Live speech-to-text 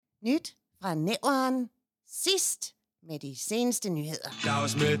Nyt fra Næveren. Sidst med de seneste nyheder.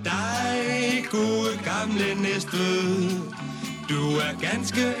 Dags med dig, gode gamle Næstved. Du er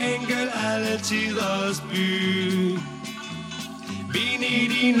ganske enkel alle tiders by. Vin i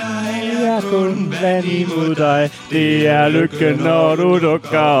din ej er kun vand imod dig. Det er lykke, når du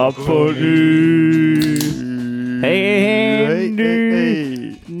dukker op på ny. Hey,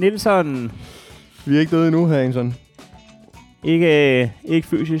 Nielsen. Vi er ikke døde endnu, Hansen. Ikke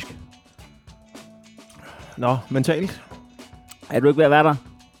fysisk. Nå, mentalt. Er du ikke ved at være der?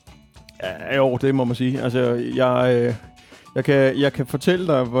 Ja, jo, det må man sige. Altså, jeg kan fortælle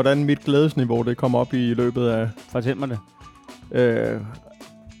dig, hvordan mit glædesniveau det kommer op i løbet af... Fortæl mig det.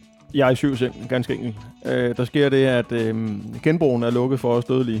 Jeg er i 7 sind, ganske enkelt. Der sker det, at genbrugen er lukket for os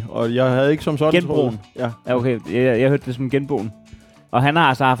dødelige, og jeg havde ikke som sådan... Genbrugen? Ja, okay. Jeg hørte det som genboen. Og han har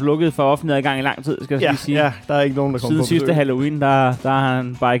altså haft lukket for offentlig adgang i lang tid, skal jeg lige sige. Ja, der er ikke nogen, der kommer på besøg. Siden sidste Halloween, der har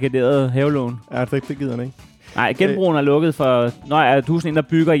han barrikaderet havelån. Ja, det gider han ikke. Nej, genbrugen er lukket for... Nå, er du sådan en, der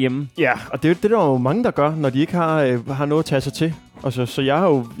bygger hjemme? Ja, og det er der jo mange, der gør, når de ikke har noget at tage sig til. Altså, så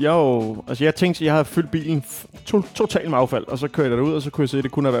jeg tænkte, jeg havde fyldt bilen totalt med affald, og så kørte jeg derud, og så kunne jeg se, at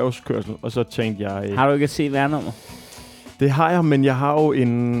det kun er erhvervskørsel. Og så tænkte jeg... Har du ikke et CVR-nummer? Det har jeg, men jeg har jo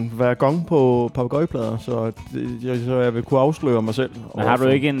en vargon på papegøjeplader, så jeg vil kunne afsløre mig selv. Men har du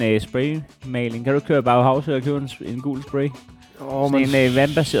ikke en spraymaling? Kan du køre Bauhaus og købe en gul spray? Sådan en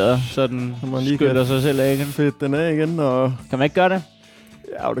vandbaseret, så den skyller sig selv af igen. Fedt, den er igen, og... Kan man ikke gøre det?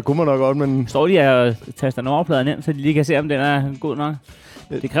 Ja, det kunne man nok godt, men... Står de og taster nummerpladen ind, så de lige kan se, om den er god nok?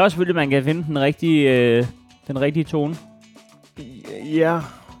 Det kræver selvfølgelig, at man kan finde den rigtige tone. Ja,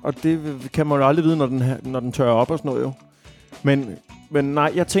 og det kan man jo aldrig vide, når den tørrer op og sådan noget jo. Men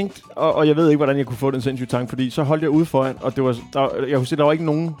nej, jeg tænkte, og jeg ved ikke, hvordan jeg kunne få den sindssyge tank, fordi så holdt jeg ude foran, og det var, jeg kunne se, der var ikke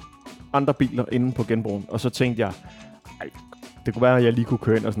nogen andre biler inde på genbrugen. Og så tænkte jeg, det kunne være, at jeg lige kunne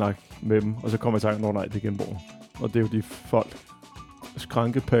køre ind og snakke med dem, og så kom jeg i tanke, nej, det er genbrugen. Og det er jo de folk,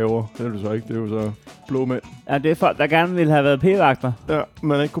 skrankepaver, det er det så ikke, det er jo så blå mænd. Ja, det er folk, der gerne ville have været p-vagter. Ja,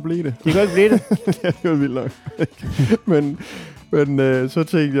 man ikke kunne blive det. De kunne ikke blive det. Det er jo vildt nok. men så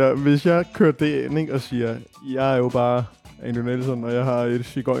tænkte jeg, hvis jeg kører det ind, ikke, og siger, jeg er jo bare Andrew Nielsen, og jeg har et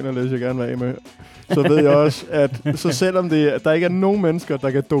cigøjnerlæs, jeg gerne vil af med, så ved jeg også, at så selvom der ikke er nogen mennesker,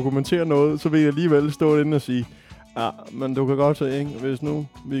 der kan dokumentere noget, så vil jeg alligevel stå inde og sige, ja, men du kan godt se, ikke, hvis nu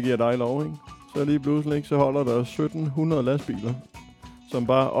vi giver dig lov, ikke, så lige pludselig, så holder der 1700 lastbiler, som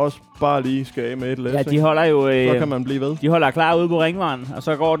bare lige skal af med et læs. Ja, de holder jo... så kan man blive ved. De holder klar ude på Ringvejen, og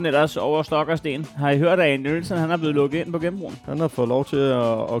så går den ellers over stok og sten. Har I hørt af Andrew Nielsen, han er blevet lukket ind på genbrugen? Han har fået lov til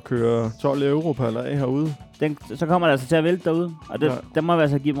at køre 12 euro per lag herude. Så kommer der altså til at vælte derude, og det må vi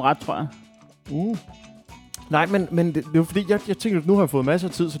altså give dem ret, tror jeg. Nej, men det er jo fordi, jeg tænker, at nu har jeg fået masser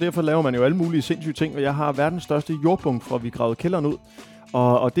af tid, så derfor laver man jo alle mulige sindssyge ting, og jeg har verdens største jordbunke, fra vi gravede kælderen ud.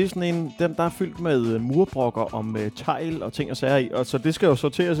 Og det er sådan en, den der er fyldt med murbrokker og med tegl og ting og sager i. Og så det skal jo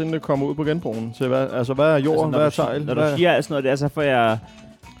sorteres, inden det kommer ud på genbrugen. Så hvad er jord, hvad er tegl? Når du siger alt sådan noget der,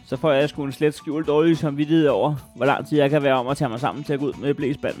 så får jeg sgu en slet skjult dårlig samvittighed over, hvor lang tid jeg kan være om at tage mig sammen til at gå ud med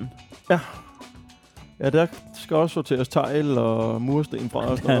blæsbanden. Ja. Ja, der skal også sorteres tegl og mursten fra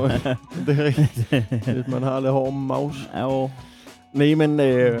og sådan noget. Det er rigtigt. Hvis man har lidt hård mouse. Ja, jo. Nej,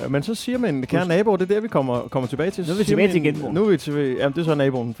 men så siger man, kære nabo, det er der, vi kommer tilbage til. Nu er vi tilbage til genboen. Nu er vi tilbage, jamen det er så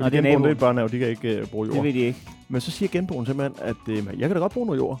naboen, for genboen det er et børnehave, de kan ikke bruge jord. Det ved de ikke. Men så siger genboen simpelthen, at jeg kan da godt bruge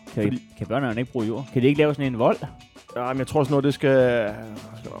noget jord. Kan børnehaven ikke bruge jord? Kan de ikke lave sådan en vold? Ja, men jeg tror sådan noget, det skal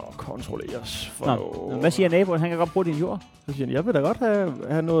kontrolleres. Hvad siger naboen? Han kan godt bruge din jord. Så siger han, jeg vil da godt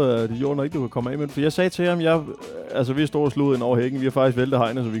have noget af det jord, når ikke du kan komme af med. For jeg sagde til ham, vi står og slået ind over hækken. Vi har faktisk væltet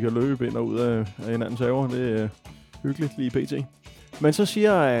hegnet, så vi kan løbe ind og ud af hinandens haver. Det er hyggeligt lige pt. Men så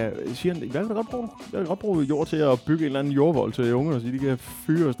siger han, jeg kan godt bruge jord til at bygge en eller anden jordvold til unge, så de kan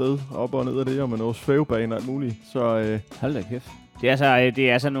fyre afsted op og ned af det, og med noget svævebane og alt muligt. Så, hold da kæft. Det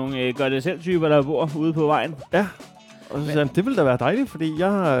er altså nogle gør-det-selv-typer, der bor ude på vejen. Ja, og så sagde han, det ville da være dejligt, fordi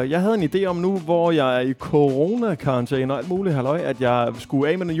jeg havde en idé om nu, hvor jeg er i corona-karantæne og alt muligt halløj, at jeg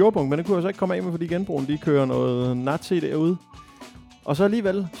skulle af med en jordbunke, men det kunne jeg så ikke komme af med, fordi genbrugen, de kører noget nazi derude. Og så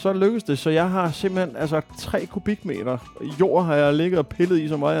alligevel, så lykkedes det, så jeg har simpelthen 3 kubikmeter jord, har jeg ligget og pillet i,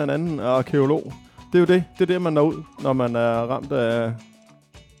 som en anden arkeolog. Det er jo det. Det er det, man når ud, når man er ramt af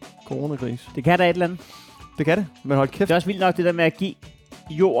coronakris. Det kan da et eller andet. Det kan det, men hold kæft. Det er også vildt nok, det der med at give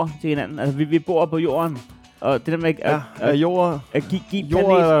jord til hinanden. Altså, vi bor på jorden. Og det der med at give jord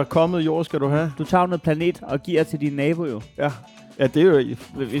planet. er kommet, jord skal du have. Du tager noget planet og giver til din nabo jo. Ja, det er jo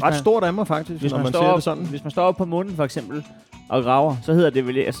ret stort af mig faktisk, når man ser det sådan. Hvis man står op på månen for eksempel og graver, så hedder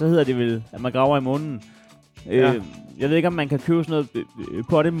det vel, at man graver i månen. Jeg ved ikke, om man kan købe sådan noget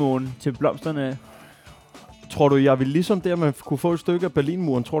pottemåne til blomsterne. Tror du, jeg vil ligesom der, man kunne få et stykke af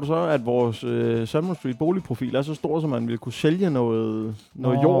Berlinmuren, tror du så, at vores Salmon Street boligprofil er så stor, så man ville kunne sælge noget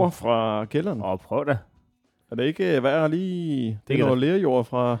jord fra kælderen? Prøv det. Er det ikke værd lige... Det er noget lerjord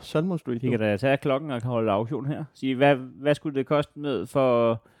fra Salmon Street. Vi kan da tage klokken og holde auktion her. Sige, hvad skulle det koste med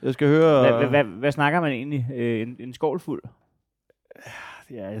for... Jeg skal høre... Hvad snakker man egentlig? En skål fuld?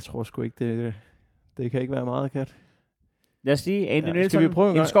 Ja, jeg tror sgu ikke, det kan ikke være meget, Kat. Lad os sige, Andy Nielsen, skal vi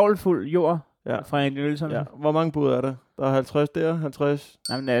prøve en skål fuld jord fra Andy Nielsen. Ja. Hvor mange bud er der? Der er 50 der, 50...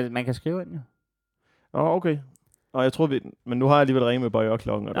 Nej, men man kan skrive ind, jo. Okay. Og jeg tror, men nu har jeg alligevel ringet med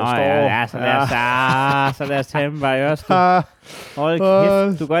Barriere-klokken, og der står... Så lad os tage en Barriere. Hold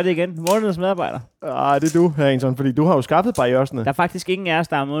kæft, du gør det igen. Månedens medarbejder. Det er du, Harrington, fordi du har jo skaffet Barrieresne. Der er faktisk ingen af os,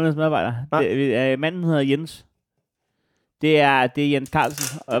 der er månedens medarbejder. Manden hedder Jens. Det er Jens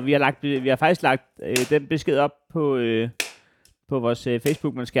Carlsen, og vi har faktisk lagt den besked op på vores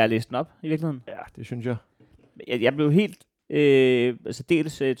Facebook, man skal læse den op i virkeligheden. Ja, det synes jeg. Jeg blev helt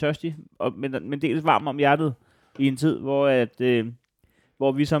dels tørstig, men dels varm om hjertet i en tid,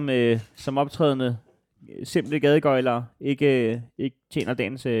 hvor vi som optrædende simple gadegøjlere ikke tjener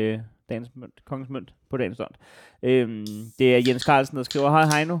dagens mønt, kongens mønt på dagens stund. Det er Jens Carlsen, der skriver: Hej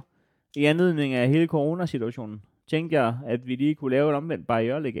Heino, i anledning af hele coronasituationen tænkte jeg, at vi lige kunne lave et omvendt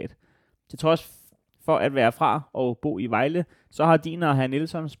barrierelegat. Til trods for at være fra og bo i Vejle, så har din og hr.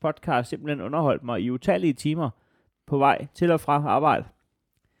 Nielsons podcast simpelthen underholdt mig i utallige timer på vej til og fra arbejde.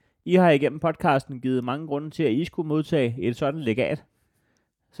 I har igennem podcasten givet mange grunde til, at I skulle modtage et sådan legat.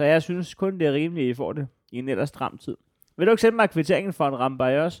 Så jeg synes kun, det er rimeligt, at I får det i en ellers stram tid. Vil du ikke sende mig kvitteringen for en ramme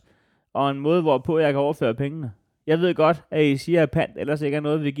barriers, og en måde, hvorpå jeg kan overføre pengene? Jeg ved godt, at I siger, at pant ellers ikke er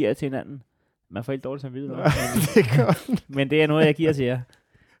noget, vi giver til hinanden. Man får helt dårligt samvittighed. Men det er noget, jeg giver til jer.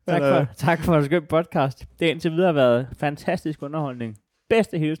 Tak for en skøn podcast. Det har indtil videre været fantastisk underholdning.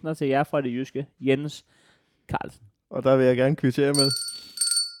 Bedste hilsner til jer fra det jyske, Jens Carlsen. Og der vil jeg gerne kvittere med.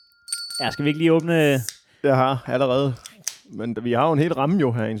 Ja, skal vi ikke lige åbne... Jeg har allerede. Men vi har jo en helt ramme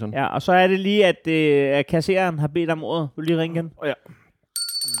jo her, Enson. Ja, og så er det lige, at kassereren har bedt om ordet. Vil du lige ringe igen? Ja.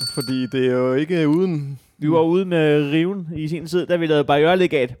 Fordi det er jo ikke uden... Vi var ude med riven i sin tid, da vi lavede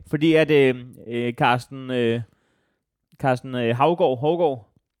barrierelegat. Fordi at Carsten Havgård,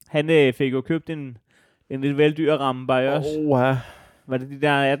 han fik jo købt en lidt veldyr ramme barriers. Ja. Var det de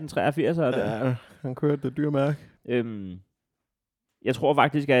der 1883'ere? Ja, han kørte det dyre mærke. Jeg tror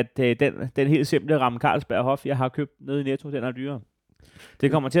faktisk, at den helt simple ramme Carlsberg Hof, jeg har købt nede i Netto, den er dyrere.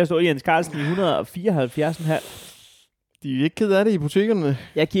 Det kommer til at stå i Jens Carlsen i 174,5. De er ikke ked af det i butikkerne.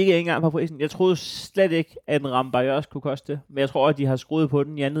 Jeg kiggede ikke engang på prisen. Jeg troede slet ikke, at en ramme barriers kunne koste det. Men jeg tror, at de har skruet på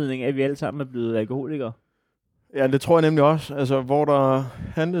den i anledning af, at vi alle sammen er blevet alkoholikere. Ja, det tror jeg nemlig også. Altså, hvor der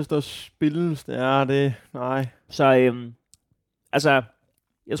handles, der spilles, det er det. Nej. Så,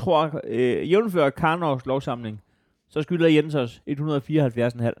 jeg tror, jævnfører Karnovs lovsamling, så skylder Jens os 174,5.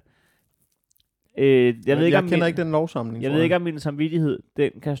 Jeg kender ikke den lovsamling. Jeg ved ikke, om min samvittighed,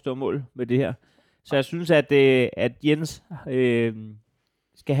 den kan stå mål med det her. Så jeg synes, at Jens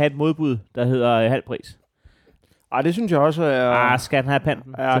skal have et modbud, der hedder halv pris. Det synes jeg også er... skal han have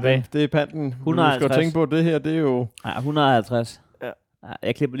panten tilbage? Det er panten. 150. Du skal tænke på, at det her, det er jo... 150. Ja.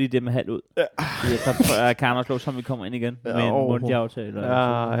 Jeg klipper lige det med halv ud. Ja. Så tror jeg, Karner slår, som vi kommer ind igen med en mundtlig aftale.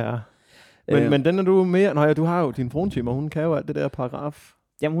 Ja. Men den er du mere... Nå ja, du har jo din fruentimer, hun kan jo alt det der paragraf.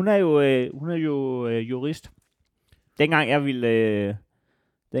 Jamen, hun er jo jurist. Dengang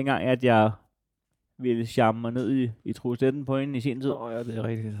at jeg ville charme mig ned i Truestetten på hende i sin tid. Ja, det er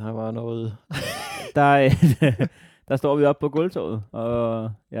rigtigt. Der var noget... der står vi oppe på gulvtorvet,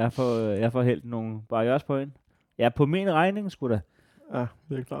 og jeg får hældt nogle barriers på hende. Ja, på min regning, sgu da. Ja,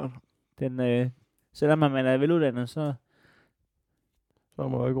 det er klart. Selvom man er veluddannet, så har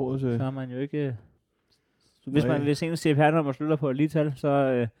man jo ikke råd til... Så har man jo ikke... Hvis man vil se en CPR-nummer slutter på et lige tal, så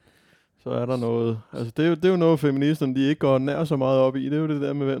er der noget... Altså, det er jo noget, feministerne de ikke går nær så meget op i. Det er jo det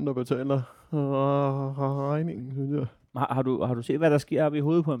der med, hvem der betaler regningen, synes jeg. Har du set, hvad der sker op i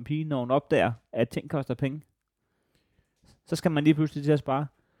hovedet på en pige, når hun opdager, at ting koster penge? Så skal man lige pludselig til at spare.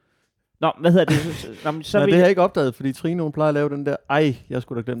 Nå, hvad hedder det? Så det har jeg ikke opdaget, fordi Trine, hun plejer at lave den der, jeg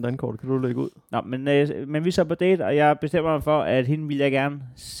skulle da glemme dankort, kan du lægge ud? Nå, men vi så på date, og jeg bestemmer mig for, at hende vil jeg gerne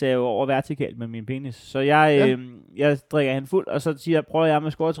save over vertikalt med min penis. Så jeg drikker hende fuld, og så prøver jeg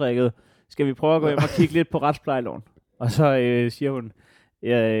med scoretrækket, skal vi prøve at gå hjem og kigge lidt på retsplejeloven? Og så siger hun,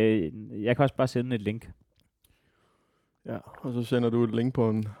 jeg kan også bare sende et link. Ja, og så sender du et link på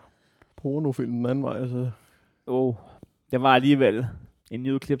en pornofilm den anden vej, så... det var alligevel en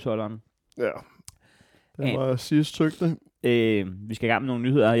ny udklipsholderen. Ja, det var sidst tygte. Vi skal i gang med nogle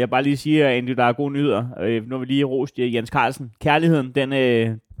nyheder. Jeg vil bare lige sige, at der er gode nyheder. Nu har vi lige rost Jens Carlsen. Kærligheden,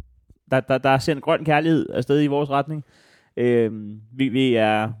 der er sendt grøn kærlighed afsted i vores retning. Vi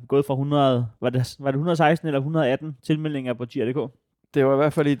er gået fra 100, var det 116 eller 118 tilmeldinger på Tier.dk? Det var i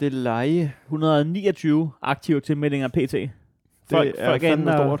hvert fald i det leje. 129 aktive tilmeldinger pt. Folk er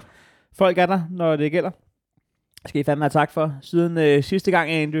fandme stort. Folk er der, når det gælder. Skal I fandme have tak for. Siden sidste gang,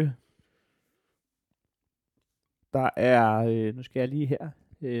 Andy. Der er... nu skal jeg lige her.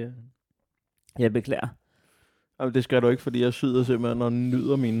 Jeg beklager. Jamen, det skal du ikke, fordi jeg syder simpelthen og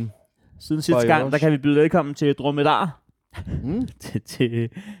nyder mine... Siden sidste gang, der kan vi byde velkommen til Dromedar.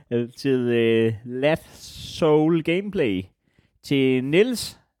 til Lat Soul Gameplay. Til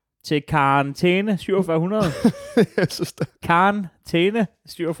Niels. Til Karantæne 4700. Karantæne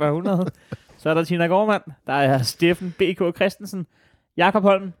 4700. Så er der Tina Gårdmand. Der er Steffen B.K. Christensen. Jakob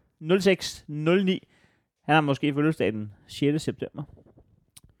Holm 0609. Han har måske fødselsdag den 6. september.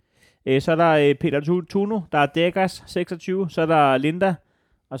 Så er der Peter Tuno. Der er Degas 26. Så er der Linda.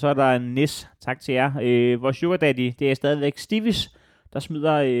 Og så er der Nis. Tak til jer. Vores sugar daddy, det er stadigvæk Stivis, der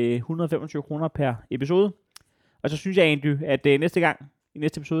smider 125 kroner per episode. Og så synes jeg egentlig, at næste gang, i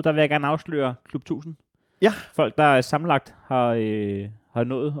næste episode, der vil jeg gerne afsløre Klub 1000. Ja. Folk, der sammenlagt har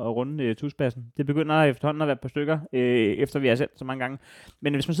nået at runde tuspassen. Det begynder efterhånden at være et par stykker, efter vi har sendt så mange gange.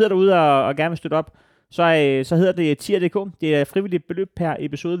 Men hvis man sidder derude og gerne vil støtte op, så hedder det Tier.dk. Det er frivilligt beløb per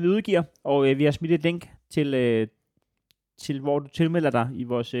episode, vi udgiver. Og vi har smidt et link til hvor du tilmelder dig i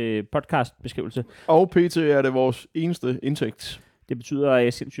vores podcastbeskrivelse. Og pt. Er det vores eneste indtægt. Det betyder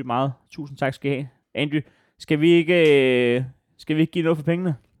sindssygt meget. Tusind tak skal I have. Andy, skal vi ikke give noget for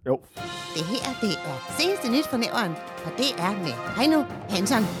pengene? Jo. Det her, det er seneste nyt for nævren, og det er med Heino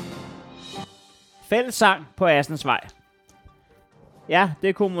Hansen. Fællessang på Assensvej. Ja,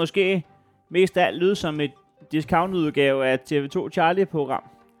 det kunne måske mest af alt lyde som et discount-udgave af TV2 Charlie-program.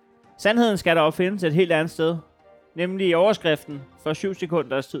 Sandheden skal der findes et helt andet sted. Nemlig i overskriften for 7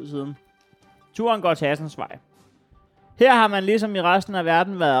 sekunders tid siden. Turen går til Assensvej. Her har man ligesom i resten af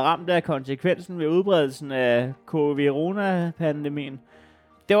verden været ramt af konsekvensen ved udbredelsen af corona-pandemien.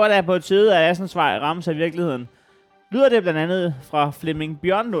 Det var da på tide, at Assensvej rammes af virkeligheden. Lyder det blandt andet fra Flemming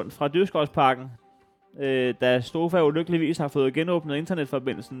Bjørnlund fra Dødsgårdsparken, da Stofa ulykkeligvis har fået genåbnet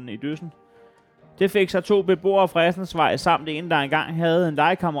internetforbindelsen i Dyssen. Det fik så 2 beboere fra Assensvej samt en, der engang havde en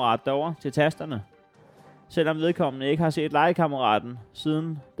legekammerat derovre til tasterne. Selvom vedkommende ikke har set legekammeraten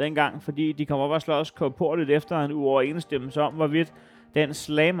siden dengang, fordi de kom op og slås korporligt efter en uoverensstemmelse om, hvorvidt den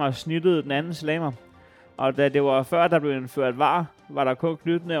slammer snittede den anden slammer. Og da det var før, der blev indført var der kun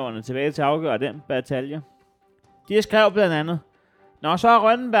knytnæverne tilbage til at afgøre den batalje. De skrev blandt andet: "Nå, så er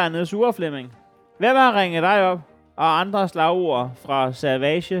Rønnenberg nede sure, Flemming. Hvem har ringet dig op?" Og andre slagord fra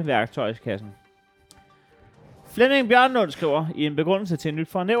Savage-værktøjskassen. Flemming Bjørnlund skriver i en begrundelse til Nyt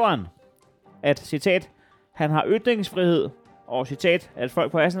fra Nævren, at, citat, han har ytringsfrihed, og citat, at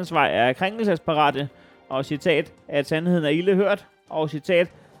folk på Assensvej er krænkelsesparate, og citat, at sandheden er ilde hørt, og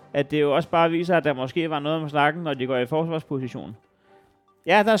citat, at det jo også bare viser, at der måske var noget om snakken, når de går i forsvarsposition.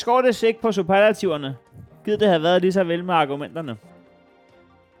 Ja, der skår det sigt på superlativerne. Gid det have været lige så vel med argumenterne.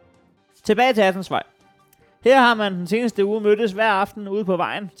 Tilbage til Assensvej. Her har man den seneste uge mødtes hver aften ude på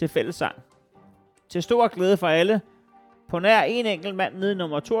vejen til fællessang. Til stor glæde for alle. På nær en enkelt mand nede i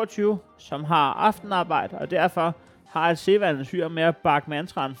nummer 22, som har aftenarbejde, og derfor har et sædvanligt syr med at bakke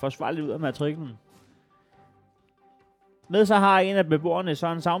mantraen forsvarligt ud af matriklen. Med så har en af beboerne så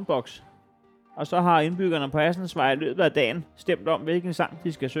en soundbox, og så har indbyggerne på Assensvej i løbet af dagen stemt om, hvilken sang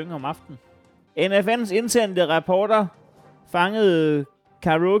de skal synge om aftenen. NFN's indsendte reporter fangede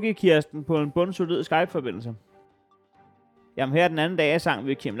karaoke-Kirsten på en bundsolid Skype-forbindelse. Jamen her den anden dag sang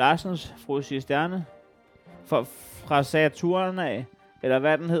vi Kim Larsens Fru Cisterne fra Saturn af, eller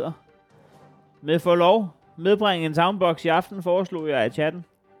hvad den hedder. Med for lov, medbringe en soundbox i aften, foreslog jeg i chatten.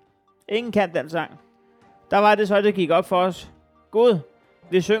 Ingen kan den sang. Der var det så, det gik op for os. Gud,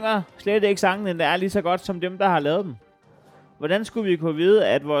 vi synger slet ikke sangen, der er lige så godt som dem, der har lavet dem. Hvordan skulle vi kunne vide,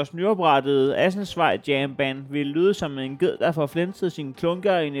 at vores nyoprettede Assensvej Jamband ville lyde som en ged, der får flinset sine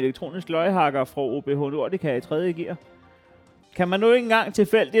klunker i en elektronisk løghakker fra OBH Nordica i 3. gear? Kan man nu ikke engang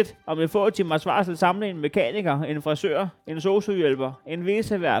tilfældigt, om vi får til varsel samle en mekaniker, en frisør, en sosu-hjælper, en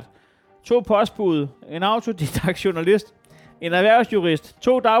vicevært, 2 postbud, en autodidakt journalist, en erhvervsjurist,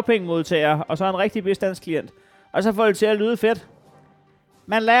 2 dagpengemodtagere og så en rigtig bistandsklient, og så får det til at lyde fedt?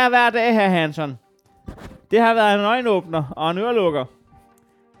 Man lærer hver dag, hr. Hansen. Det har været en øjenåbner og en ørelukker.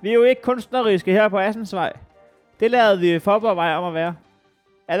 Vi er jo ikke kunstneriske her på Assensvej. Det lærte vi Fåborgvej om at være.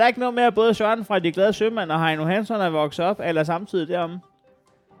 Er der ikke noget med, at både Søren fra De Glade Sømand og Heino Hansen er vokset op, eller samtidig derom?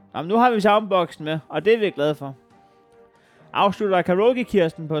 Jamen, nu har vi soundboxen med, og det er vi glade for. Afslutter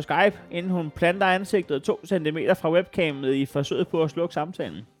karaoke-Kirsten på Skype, inden hun planter ansigtet 2 cm fra webcamet i forsøget på at slukke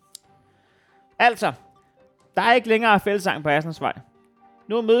samtalen. Altså, der er ikke længere fællessang på Assensvej.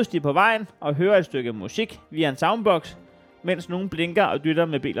 Nu mødes de på vejen og hører et stykke musik via en soundbox, mens nogen blinker og dytter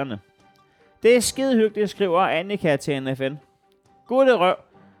med bilerne. Det er skide hyggeligt, skriver Annika til NFN. Gode røv.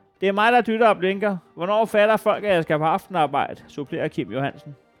 Det er mig, der dytter og blinker. Hvornår fatter folk, at jeg skal på aftenarbejde, supplerer Kim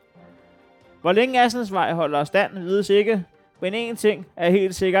Johansen. Hvor længe Assensvej holder stand, vides ikke, men en ting er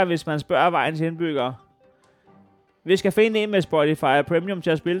helt sikker, hvis man spørger vejens indbyggere. Vi skal finde en med Spotify Premium til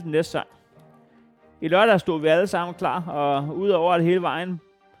at spille den næste sang. I lørdag stod vi alle sammen klar, og ud over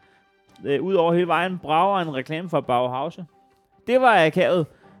hele vejen brager en reklame for Bauhause. Det var akavet,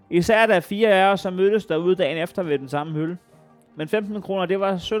 især da 4 af os, som mødtes derude dagen efter ved den samme hylde. Men 15 kroner, det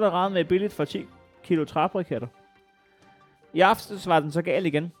var sødt og rart med billigt for 10 kilo træbriketter. I aftes var den så gal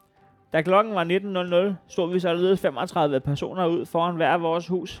igen. Da klokken var 19.00, stod vi således 35 personer ud foran hver vores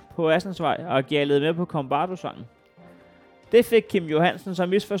hus på Assensvej og gjaldede med på Kom Bardu-sangen. Det fik Kim Johansen så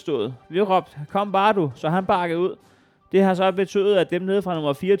misforstået. Vi råbte, kom Bardu, så han bakkede ud. Det har så betydet, at dem nede fra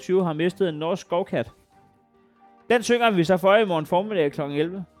nummer 24 har mistet en norsk skovkat. Den synger vi så for i morgen formiddag kl.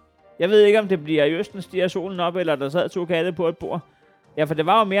 11. Jeg ved ikke, om det bliver i østen stiger solen op, eller der sad 2 katte på et bord. Ja, for det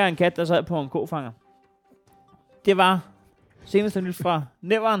var jo mere en kat, der sad på en kofanger. Det var seneste nyt fra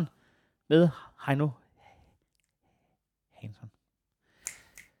Næveren med Heino Hansson.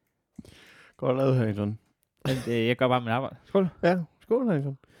 Godt lavet, Hansson. Jeg gør bare mit arbejde. Skål. Ja, skål,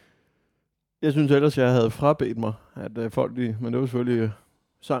 Hansson. Jeg synes ellers, jeg havde frabedt mig, at folk, men det var selvfølgelig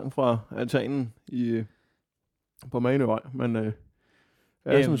sang fra altanen på Manøvej, men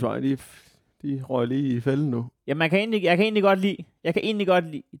Assensvej, de røg lige i fælden nu. Ja, jeg kan egentlig godt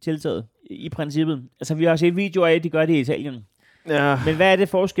lide tiltaget, i princippet. Altså, vi har set videoer af, at de gør det i Italien. Ja. Men hvad er det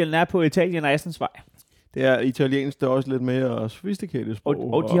forskellen er på Italien og Assensvej? Det er italiensk, det er også lidt mere sophisticated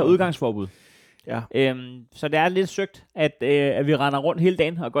sprog. Og de har udgangsforbud. Ja. Så det er lidt søgt, at vi render rundt hele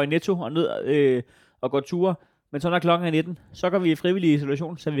dagen og går i Netto og ned og går ture. Men så når klokken er 19, så går vi i frivillig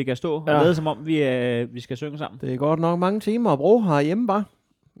isolation, så vi kan stå og lade som om, vi skal synge sammen. Det er godt nok mange timer at bruge herhjemme, bare.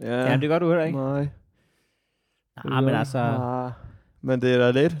 Ja, det gør du heller ikke. Nej, men altså... Men det er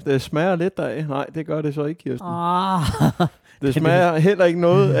da lidt. Det smager lidt deraf. Nej, det gør det så ikke, Kirsten. Det smager heller ikke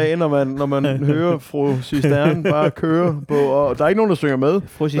noget af, når man hører fru Cistern bare køre på, og der er ikke nogen, der synger med.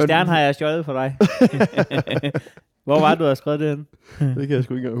 Fru Cistern har jeg stjålet for dig. Hvor var du, der skrevet det hen? Det kan jeg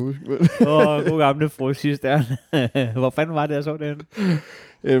sgu ikke engang huske. God gamle fru Cistern. Hvor fanden var det, jeg så det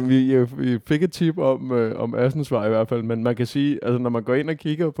hen? Vi fik et tip om Assensvej i hvert fald, men man kan sige, altså når man går ind og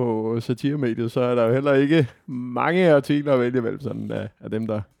kigger på satiremediet, så er der jo heller ikke mange artikler at vælge vel sådan af dem,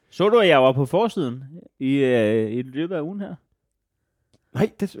 der... Så du, at jeg var på forsiden i løbet af ugen her? Nej,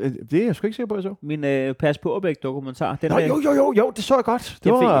 det er jeg sgu ikke sikker på, jeg så. Min Pas på Åbæk-dokumentar. Jo, det så jeg godt.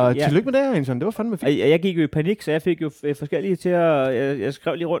 Det var tillykke med det her, Hansson. Det var fandme fint. Jeg gik jo i panik, så jeg fik jo forskellige til at... Jeg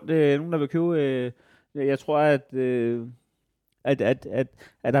skrev lige rundt, nogen der vil købe... jeg tror, at der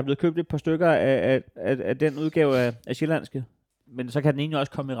er blevet købt et par stykker af den udgave af sjællandske. Men så kan den egentlig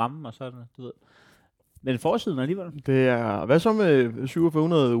også komme i rammen, og sådan, du ved. Men forsiden alligevel. Det er... Hvad så med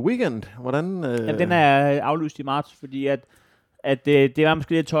 4700 Weekend? Hvordan... Jamen, den er aflyst i marts, fordi at det var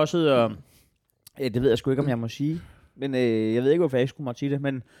måske lidt tosset, og det ved jeg sgu ikke, om jeg må sige. Men jeg ved ikke, hvorfor jeg ikke skulle måtte sige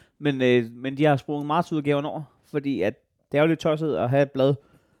det. Men de har sprunget martsudgaven over, fordi at det er jo lidt tosset at have et blad,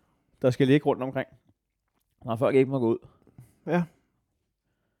 der skal ligge rundt omkring, når folk ikke må gå ud. Ja.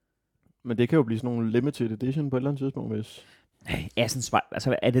 Men det kan jo blive sådan nogle limited edition på et eller andet tidspunkt, hvis... Assensvej.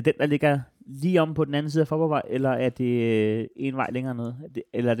 Altså, er det den, der ligger lige om på den anden side af Faaborgvej, eller er det en vej længere nede?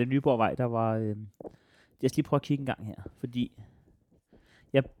 Eller er det Nyborgvej, der var... Jeg skal lige prøve at kigge en gang her, fordi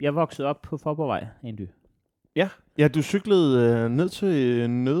jeg voksede op på Faaborgvej, Andy. Ja, du cyklede ned til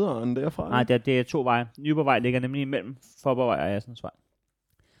Nødderen derfra? Nej, det er 2 veje. Nyborgvej ligger nemlig imellem Faaborgvej og Assensvej.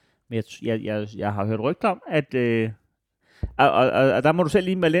 Men jeg har hørt rygter om, at... Og der må du selv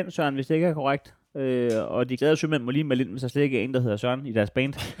lige melde ind, Søren, hvis det ikke er korrekt. Og de glade sømænd må lige melde ind, hvis der slet ikke er en, der hedder Søren i deres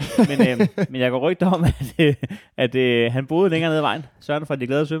band. Men jeg går rygter om, at han boede længere nede ad vejen. Søren fra de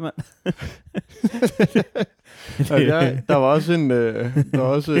glade sømænd. Der var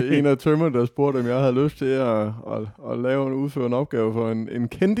også en af tømmerne, der spurgte, om jeg havde lyst til at lave udføre en opgave for en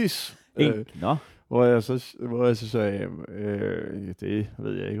kendis. Hvor jeg så sagde, det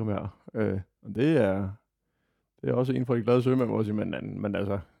ved jeg ikke, om jeg er. Det er også en fra de glade sømænd, hvor jeg siger, men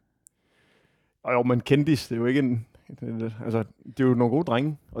altså... Jo, men kendis, det er jo ikke en... Altså, det er jo nogle gode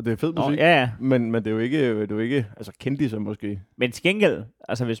drenge, og det er fed musik. Ja. Men det er jo ikke altså kendiser måske. Men til gengæld,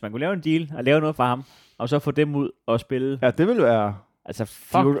 altså hvis man kunne lave en deal og lave noget for ham, og så få dem ud og spille... Ja, det ville være... Altså,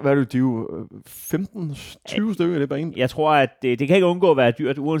 fuck. De er jo 15-20 stykker i det bane. Jeg tror, at det kan ikke undgå at være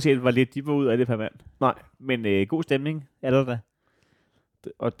dyrt, uanset hvor lidt de var ud af det per mand. Nej. Men god stemning er der da.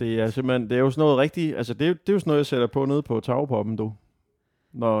 Og det er simpelthen, det er jo sådan noget rigtigt, altså det er jo sådan noget, jeg sætter på nede på Tagpoppen, du.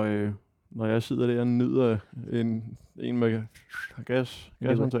 Når jeg sidder der og nyder en med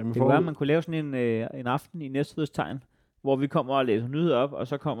gashåndtag med det kunne være, at man kunne lave sådan en aften i Næstveds Tegn, hvor vi kommer og læser nyheder op, og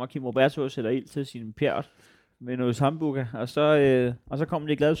så kommer Kim Roberto og sætter ild til sin pjert med noget sambuca, og så kommer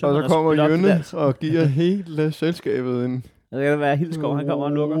de glade og så kommer Jønne og giver hele selskabet en... Så kan det være Hildskov, han kommer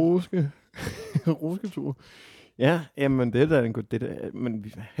og lukker. Rusketur. Ja, jamen det er da en god... Men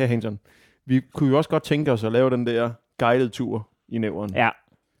her, Hansen, vi kunne jo også godt tænke os at lave den der guided tur i Nævren. Ja.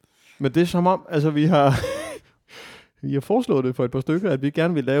 Men det er som om, altså vi har foreslået det for et par stykker, at vi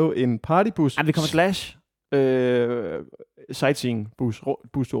gerne vil lave en partybus sightseeing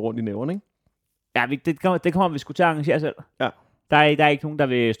bustur rundt i Nævren, ikke? Ja, det kommer vi sgu til at arrangere selv. Ja. Der er ikke nogen, der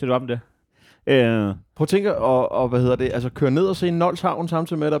vil støtte op om det. Prøv at tænke, og altså køre ned og se Nolshavn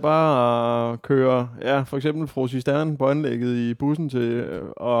samtidig med, at bare køre, for eksempel Fru Cistern på anlægget i bussen til,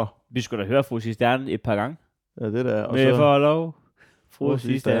 og... Vi skulle da høre Fru Cistern et par gange. Ja, det der. Og med forlov. Fru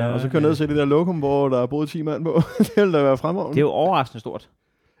Cistern. Og så køre ned og se det der lokum, hvor der er boet 10 mand på. Det ville da være fremragende. Det er jo overraskende stort.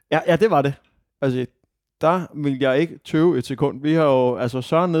 Ja, det var det. Altså, der vil jeg ikke tøve et sekund. Vi har jo, altså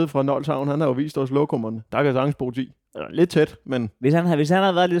Søren nede fra Nolshavn, han har jo vist os lokummerne. Der kan sagtens bo 10. Lidt tæt, men... Hvis han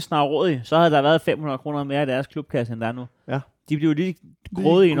havde været lidt snarrådig, så havde der været 500 kroner mere i deres klubkasse, end der er nu. Ja. De blev lige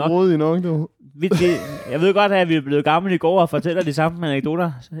grådige nok. Du. Jeg ved godt, at vi er blevet gamle i går og fortæller de samme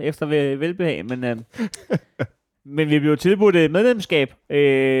anekdoter efter velbehag, men vi blev tilbudt et medlemskab,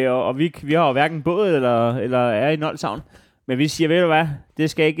 og vi har jo hverken båd eller er i Nolshavn. Men vi siger, ved du hvad, det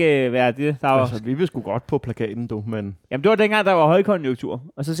skal ikke være det. Altså, vi vil sgu godt på plakaten, du, men... Jamen, det var dengang, der var højkonjunktur.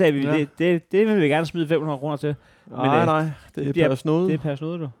 Og så sagde vi, det vil vi gerne smide 500 kroner til. Nej, det er per snude. Det er per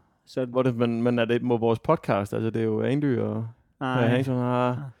snude, du. Så... Men er det vores podcast? Altså, det er jo Andy og... Nej. Hansen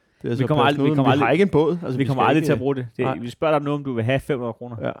har... Det er vi har ikke en båd. Altså, vi kommer aldrig til at bruge det. Vi spørger dig nu, om du vil have 500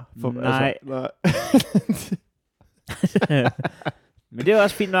 kroner. Ja. Nej. Men det er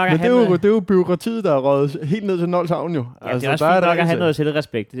også fint nok at have... Men det er jo byråkratiet, der er røget helt ned til Nolshavn jo. Ja, altså, det er også fint nok at have noget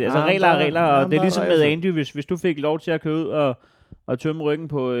selvrespekt. Altså regler er regler, og det er ligesom med Andy, hvis du fik lov til at køre ud og tømme ryggen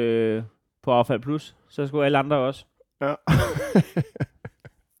på Affald Plus, så skulle alle andre også. Ja.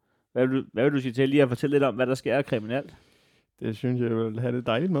 Hvad vil du sige til lige at fortælle lidt om, hvad der sker af kriminelt? Det synes jeg vil have det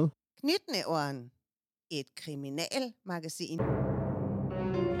dejligt med. Knytnæveren. Et kriminalmagasin.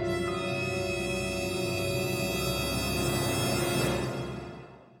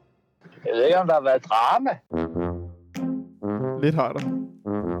 Jeg ved ikke, om der har været drama. Lidt har der.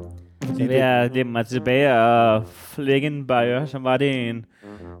 Så vil jeg lemme mig tilbage og lægge en barriere, som var det en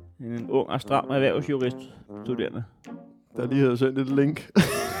ung og stram erhvervsjurist-studerende. Der lige havde sendt et link.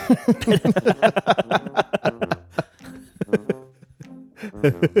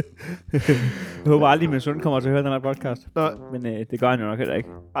 Jeg håber aldrig, at min søn kommer til at høre den her podcast. Nej. Men det gør han jo nok heller ikke.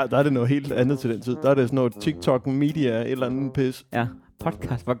 Ej, der er det noget helt andet til den tid. Der er det sådan noget TikTok, media, et eller andet pis. Ja,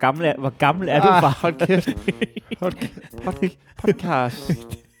 podcast. Hvor gammel er du, far? Hold kæft. Podcast.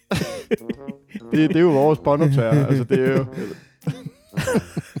 det er jo vores båndoptager. Altså, det er jo...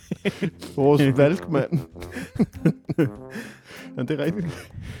 vores valgmand. Ja, det er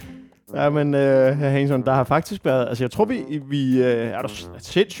rigtigt. Ja, men hr. Hansen, der har faktisk været... Altså, jeg tror, vi er der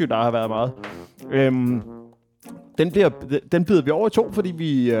sindssygt, der har været meget. Den bider vi over i 2, fordi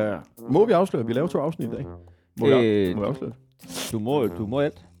vi... må vi afsløre, at vi laver 2 afsnit i dag? Må vi afsløre? Du må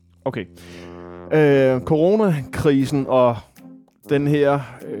alt. Okay. Coronakrisen og den her...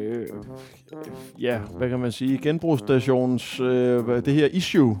 hvad kan man sige? Genbrugsstations... det her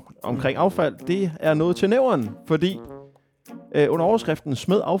issue omkring affald, det er noget til Nævren, fordi... under overskriften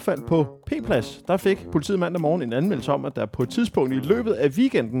smed affald på P-plads, der fik politiet mandag morgen en anmeldelse om, at der på et tidspunkt i løbet af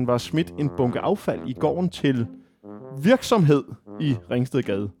weekenden var smidt en bunke affald i gården til virksomhed i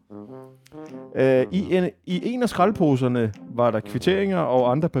Ringstedgade. I en af skraldposerne var der kvitteringer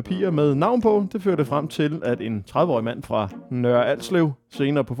og andre papirer med navn på. Det førte frem til, at en 30-årig mand fra Nørre Alslev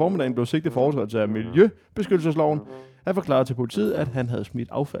senere på formiddagen blev sigtet for overtrædelse af miljøbeskyttelsesloven. Han forklarede til politiet, at han havde smidt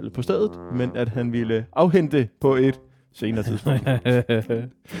affaldet på stedet, men at han ville afhente på et senere tidspunkt.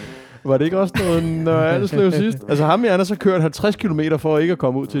 Var det ikke også noget Nørre Alslev sidst? Altså ham, han har så kørt 50 kilometer for ikke at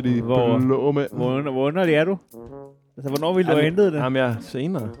komme ud til de blå mænd. Hvor underlig er du? Altså, hvornår ville du have hentet det? Jamen,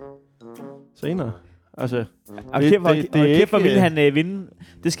 senere. Altså, kæft, hvor ville han vinde.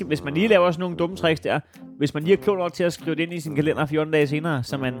 Det skal, hvis man lige laver sådan nogle dumme tricks der, hvis man lige er klog nok til at skrive det ind i sin kalender 14 dage senere,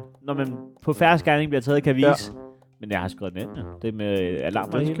 så man, når man på færdsgerning bliver taget, kan vise. Ja. Men jeg har skrevet den ind, ja. Det med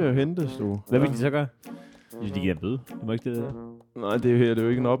alarmer. Det skal jo hentes, du. Hvad vil de så gøre? De giver en bøde. Du må ikke det der. Nej, det er jo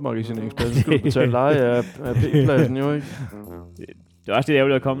ikke en opmagasineringsplads. Så skal du betale leje af P-pladsen, jo ikke? Det er også det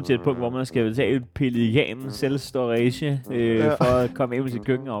ærgerligt at komme til et punkt, hvor man skal betale Pelikanens selvstorage for at komme ind med sit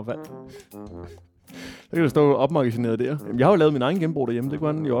køkkenaffald. Det kan da stå opmagasineret der. Jamen, jeg har jo lavet min egen genbrug derhjemme, det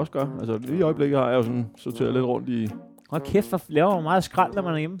kunne man jo også gøre. Altså lige i øjeblikket har jeg jo sådan sorteret lidt rundt i... Hold kæft, hvor laver man meget skrald, når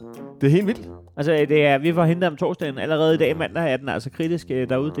man er hjemme. Det er helt vildt. Altså, vi får hentet om torsdagen. Allerede i dag mandag er den altså kritisk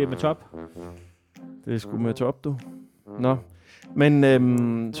derude. Det er med top. Det er sgu med top, du. Nå. Men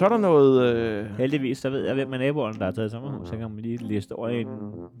så er der noget... Heldigvis, så ved jeg, hvem af naboerne, der har taget sommerhus. Så kan man lige læse over i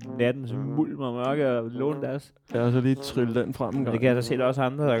nattens mulm og mørke og låne deres. Jeg har så lige trille den frem en gang. Det kan jeg da se, der også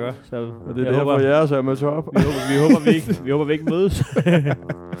andre, der gør. Så og det er derfor, jeg er så med top. Vi håber, vi ikke mødes.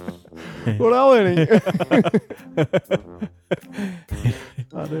 Goddag, Henning.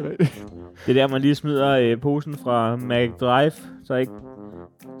 Nej, det er rigtigt. Det er der, man lige smider posen fra McDrive,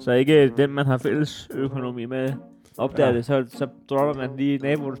 så ikke den, man har fælles økonomi med, opdager det, så dropper man lige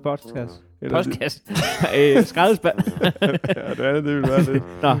naboens postkasse. Skraldespand. Ja, det andet, det vil være lidt.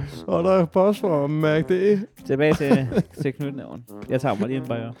 Nå. Og der er post fra McD. Tilbage til knytnævren. Jeg tager mig lige en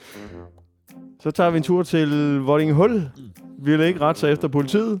bajer. Så tager vi en tur til Vordinghull. Ville ikke rette sig efter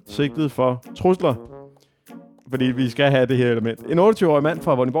politiet, sigtet for trusler. Fordi vi skal have det her element. En 28-årig mand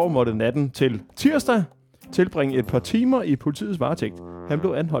fra Vordingborg måtte natten til tirsdag tilbringe et par timer i politiets varetægt. Han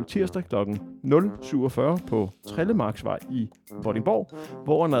blev anholdt tirsdag kl. 0:47 på Trellemarksvej i Vordingborg,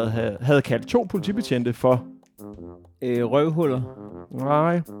 hvor han havde kaldt 2 politibetjente for... røvhuller.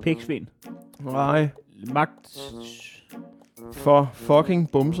 Nej. Piksvin. Nej. Magt. For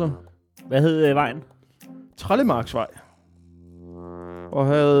fucking bumser. Hvad hed vejen? Trellemarksvej. Og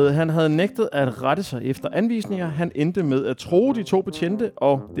han havde nægtet at rette sig efter anvisninger. Han endte med at true de 2 betjente,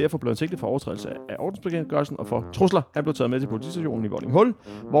 og derfor blev han sigtet for overtrædelse af ordensbekendtgørelsen og for trusler. Han blev taget med til politistationen i Vordinghull,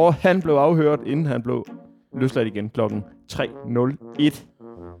 hvor han blev afhørt, inden han blev løsladt igen kl. 3:01.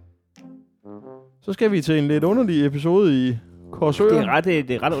 Så skal vi til en lidt underlig episode i Korsør.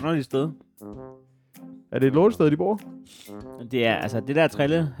 Det er et ret underligt sted. Er det et lortested, de bor? Det er altså det der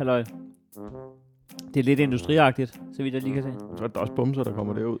trille, halløj. Det er lidt industriagtigt, så vidt jeg lige kan se. Så er der også bumser, der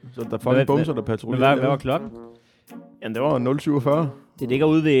kommer derud. Så der er fucking bumser, der patruljerer. Hvad var klokken? Jamen, det var 0:47. Det ligger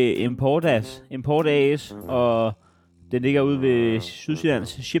ude ved Import AS, og det ligger ude ved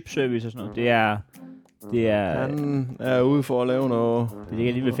Sydsjællands Ship Service og sådan noget. Det er... Han er ude for at lave noget... Det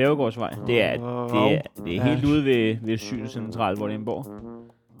ligger lige ved Færgegårdsvej. Det er helt ude ved Sydcentral, hvor det er en borg.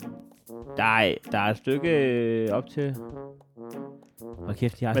 Der er et stykke op til... Og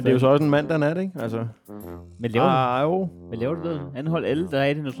kæft, de har men det er jo så også en mand, der er det, ikke? Altså... Men laver du det? Anhold alle, der er i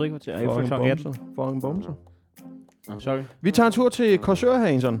det industrikvarter. Fucking bomser. Sorry. Vi tager en tur til Korsør,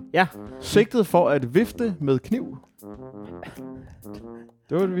 Hansson. Ja. Sigtet for at vifte med kniv.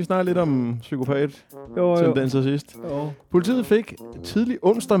 Det var vi snakkede lidt om psykopat-tendenser sidst. Jo. Politiet fik tidlig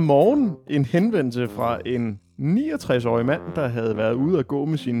onsdag morgen en henvendelse fra en 69-årig mand, der havde været ude at gå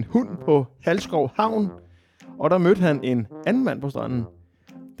med sin hund på Halskov Havn. Og der mødte han en anden mand på stranden.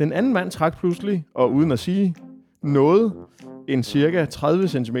 Den anden mand trak pludselig, og uden at sige noget, en cirka 30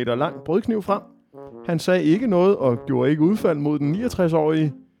 cm lang brødkniv frem. Han sagde ikke noget og gjorde ikke udfald mod den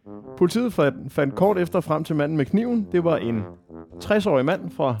 69-årige. Politiet fandt kort efter frem til manden med kniven. Det var en 60-årig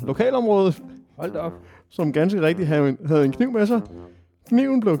mand fra lokalområdet. Hold da op. Som ganske rigtigt havde en kniv med sig.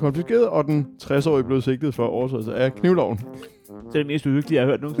 Kniven blev konfiskeret, og den 60-årige blev sigtet for overtrædelse af knivloven. Det er det mest uhyggelige, jeg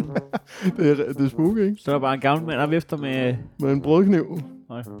har hørt nogensinde. det er spooky, ikke? Så er der bare en gammel mand, der vifter med... Med en brødkniv.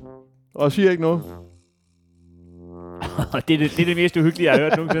 Nej. Og siger ikke noget. det er det mest uhyggelige, jeg har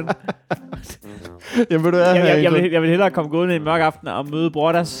hørt nogensinde. Jamen, ved du jeg vil hellere komme gående en mørk aften og møde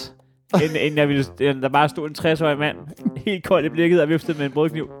Brothers, end der bare stod en 60-årig mand, helt kold i blikket og viftede med en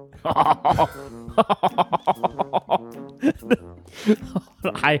brødkniv.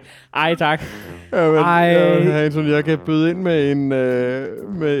 Ej, tak. Hansen, jeg kan byde ind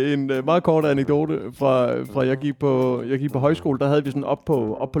med en meget kort anekdote fra jeg gik på højskole. Der havde vi sådan op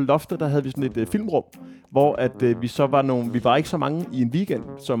på loftet, der havde vi sådan et filmrum, hvor at vi var ikke så mange i en weekend,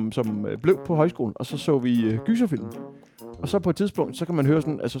 som blev på højskolen, og så vi gyserfilm. Og så på et tidspunkt, så kan man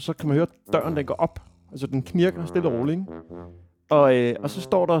høre døren, den går op. Altså den knirker stille og roligt, ikke? Og så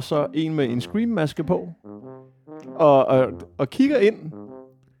står der så en med en scream-maske på, og kigger ind,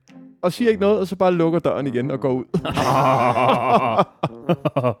 og siger ikke noget, og så bare lukker døren igen og går ud.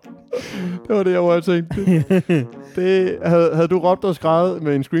 Det var det, jeg var tænkt. Havde du råbt og skreget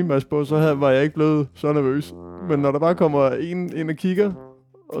med en scream-maske på, så var jeg ikke blevet så nervøs. Men når der bare kommer en ind og kigger,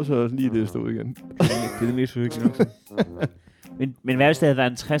 og så lige det stod igen. Det er det mest uhyggelige. Men hvad hvis det havde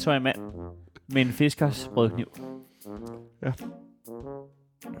været en 60-årig mand med en fiskers brødkniv? Ja.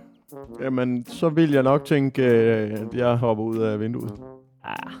 Jamen, så vil jeg nok tænke, at jeg hopper ud af vinduet.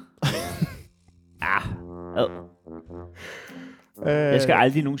 Jeg skal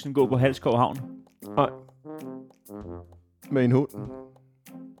aldrig nogensinde gå på Halskov Havn. Nej. Med en hund.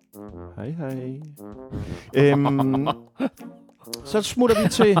 Hej. Så smutter vi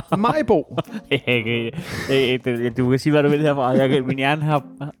til Maribo. Du kan sige, hvad du vil herfra. Min hjerne har...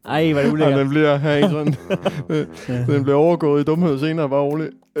 Ej, hvad er det ulækkert. Den bliver her sådan. Den bliver overgået i dumhed senere, bare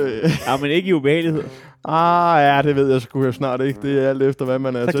roligt. Ja, men ikke i ubehagelighed. Ja, det ved jeg sgu jeg snart ikke. Det er alt efter, hvad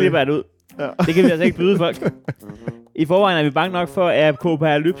man er til. Så klipper jeg det ud. Ja. Det kan vi altså ikke byde folk. I forvejen er vi bange nok for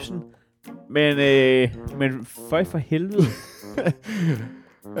apokalypsen. Men for helvede.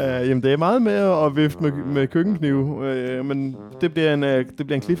 Jamen, det er meget med at vifte med køkkenkniv, men det bliver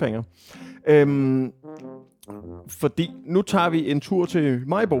en cliffhanger. Fordi nu tager vi en tur til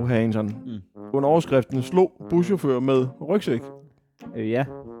Maribo, herr Hansen. Under overskriften slog buschauffør med rygsæk. Ja.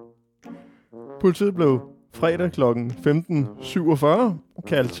 Politiet blev fredag kl. 15.47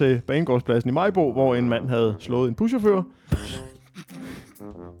 kaldt til banegårdspladsen i Maribo, hvor en mand havde slået en buschauffør.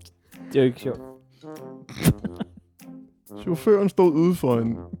 Det er jo ikke sjovt. Chaufføren stod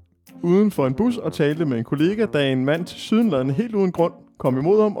uden for en bus og talte med en kollega, da en mand til sydenlandet helt uden grund kom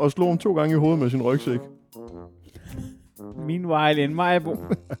imod ham og slog ham 2 gange i hovedet med sin rygsæk. Meanwhile in Maribo.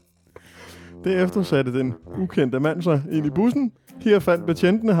 Derefter satte den ukendte mand sig ind i bussen. Her fandt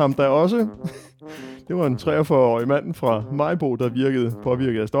betjentene ham der også. Det var en 43-årig mand fra Maribo, der virkede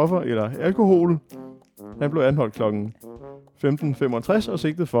påvirket af stoffer eller alkohol. Han blev anholdt kl. 15.65 og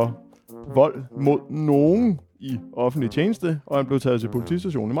sigtet for vold mod nogen i offentlig tjeneste, og han blev taget til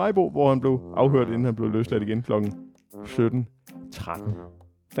politistationen i Maribo, hvor han blev afhørt, inden han blev løsladt igen kl. 17.13.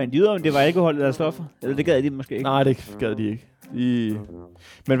 Fandt de ud om det var alkohol eller stoffer? Eller det gad de måske ikke? Nej, det gad de ikke.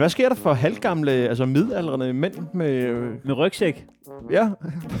 Men hvad sker der for halvgamle, altså midaldrende mænd med rygsæk? Ja.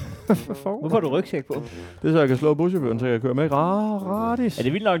 Hvorfor har du rygsæk på? Det er så, jeg kan slå buschaufføren, så jeg kan køre med gratis. Er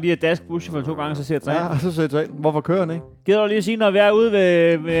det vildt nok lige at daske buschaufføren 2 gange, så sætter sig ind? Ja, så sætter sig ind. Hvorfor kører han ikke? Gider du lige at sige, når vi er ude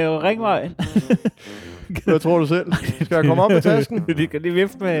ved Ringvejen? Hvad tror du selv? Skal jeg komme op med tasken? Det kan lige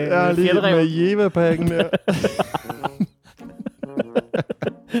vifte med ja, lige med Jeva-pakken der.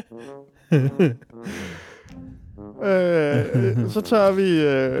 Så tager vi...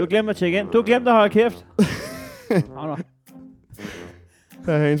 Du glemte at tjekke ind. Du glemte at holde kæft.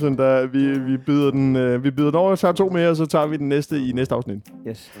 Ja, Hansen, vi byder den over, så tager 2 mere, og så tager vi den næste i næste afsnit.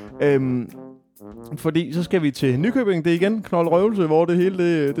 Yes. Fordi så skal vi til Nykøbing. Det er igen Knold Røvelse, hvor det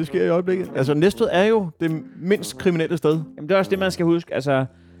hele det sker i øjeblikket. Altså Næstved er jo det mindst kriminelle sted. Jamen det er også det, man skal huske. Altså, det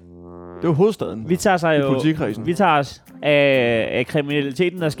er jo hovedstaden. Vi tager sig i politikredsen. Vi tager os af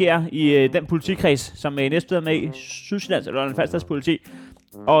kriminaliteten, der sker i den politikreds, som Næstved er med i. Sydsjællands eller Lolland-Falsters politi.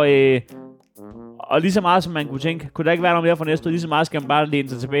 Og lige så meget, som man kunne tænke, kunne der ikke være noget mere for Næstved, lige så meget skal man bare læne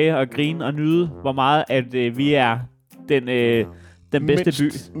sig tilbage og grine og nyde, hvor meget at vi er den bedste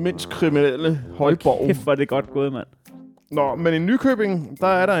by. Mindst kriminelle højborg. Kæft, hvor er det godt gået, mand. Nå, men i Nykøbing, der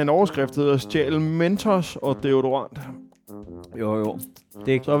er der en overskrift, der hedder stjæle Mentos og deodorant. Jo.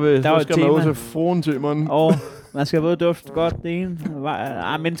 Så skal man ud til fruentimmeren. Og man skal både dufte godt det ene.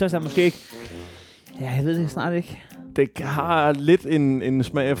 Mentos er måske ikke... Ja, jeg ved det snart ikke. Det har lidt en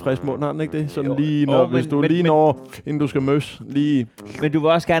smag af frisk mund, har den ikke det? Sådan lige når, hvis du lige når, inden du skal møs, lige... Men du vil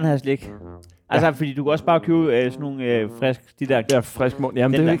også gerne have slik. Altså, fordi du kan også bare købe sådan nogle frisk... De der... Ja, frisk mund.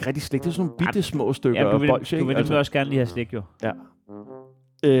 Jamen, det er jo ikke rigtig slik. Det er sådan nogle bitte små stykker af bolsje. Du vil altså også gerne lige have slik, jo. Ja.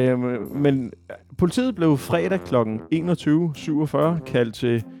 Men politiet blev fredag kl. 21.47 kaldt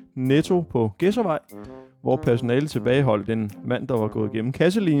til Netto på Gæsservej, hvor personalet tilbageholdt en mand, der var gået gennem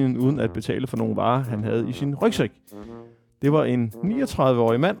kasselinjen uden at betale for nogle varer, han havde i sin rygsæk. Det var en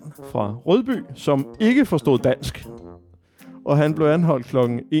 39-årig mand fra Rødby, som ikke forstod dansk. Og han blev anholdt kl.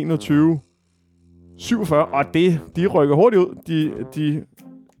 21.47, og de rykker hurtigt ud.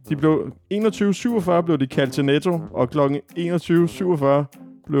 De blev 21.47 blev de kaldt til Netto, og kl. 21.47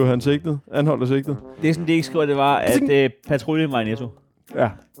 blev han anholdt og sigtet. Det er sådan, de ikke skriver, det var, at patruljen var i Netto. Ja.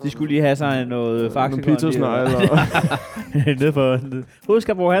 De skulle lige have sig noget faxe. Nogle pizzasnegle. Nede for... Husk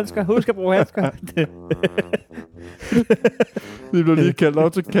at bruge handsker. De blev lige kaldt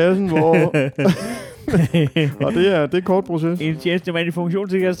op til kassen, hvor... og det er et kort proces. En tjenestemand i funktion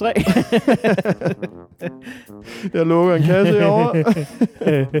til kasse 3. Jeg lukker en kasse herovre.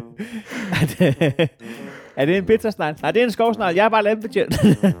 Er det en pizzasnegle? Nej, det er en skovsnegle. Jeg er bare landbetjent.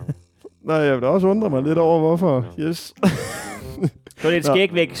 Nej, jeg vil da også undre mig lidt over, hvorfor. Yes. Så det er et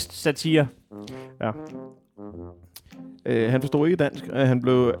skægvækst-satire. Ja. Han forstod ikke dansk, og han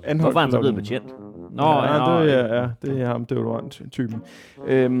blev anholdt... Hvorfor er han så blevet betjent? Det er ham, deodorant-typen.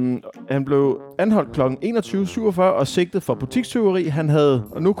 Han blev anholdt kl. 21.47 og sigtet for butikstyveri. Han havde,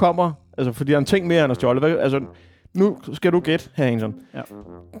 og nu kommer, altså fordi han tænkte mere, end at stjåle. Altså, nu skal du gætte, herr Hansen. Ja.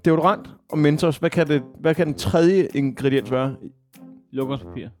 Deodorant og Mentos, hvad kan den tredje ingrediens være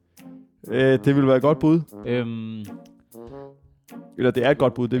Lokumspapir. Det vil være et godt bud. Eller det er et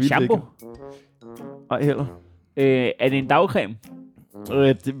godt bud, det vil shampoo? Ikke. Nej, heller. Er det en dagcreme?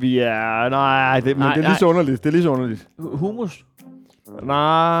 Vi er... Nej, det er lige så underligt. Det er lige så underligt. Hummus? Nej.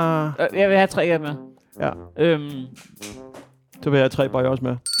 Jeg vil have 3 af med. Ja. Så vil jeg have 3 bare også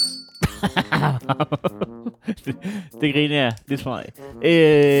med. Det griner jeg lidt for mig.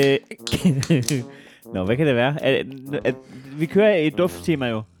 Nå, hvad kan det være? Vi kører et dufttema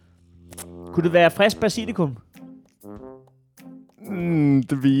jo. Kunne det være frisk basilikum?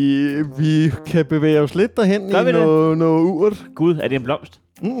 Vi kan bevæge os lidt derhen i noget urt. Gud, er det en blomst?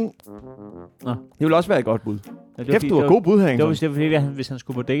 Nå. Det vil også være et godt bud. Ja, Kæft, du har god bud her. Det var fordi, hvis han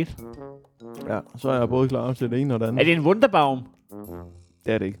skulle på date. Ja, så er jeg både klar til det ene og det andet. Er det en Wunderbaum?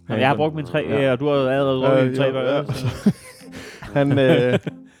 Det er det ikke. Jeg har brugt mine 3, og du har allerede brugt mine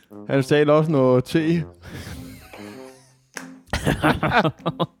 3. Han taler også noget te.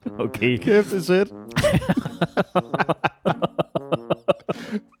 Okay. Kæft, det er sæt.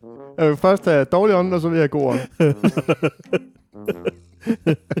 Jeg vil først have dårlig ånd, og så vil jeg have god ånd.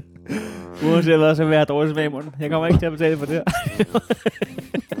 Uanset hvad, så vil jeg have dårlig smag i munden. Jeg kommer ikke til at betale for det her.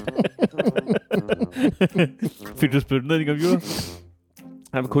 Fik du spyttet ned i din computer?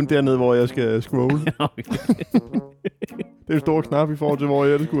 Han er kun dernede, hvor jeg skal scrolle. Okay. Det er en stor knap i forhold til, hvor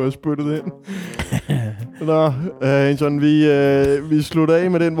jeg skulle have spyttet ind. Nå, Hanson, vi slutter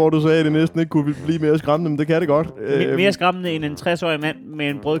af med den, hvor du sagde, at det næsten ikke kunne blive mere skræmmende, men det kan det godt. Mere skræmmende end en 60-årig mand med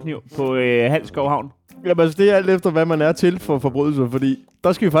en brødkniv på Halskov Havn. Jamen, altså, det er alt efter, hvad man er til for forbrydelser, fordi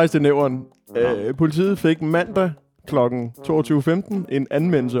der skal vi faktisk til nævren. Politiet fik mandag kl. 22.15 en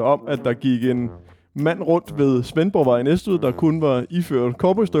anmeldelse om, at der gik en mand rundt ved Svendborgvej i Næstved, der kun var iført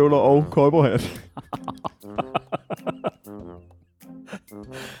cowboystøvler og cowboyhat.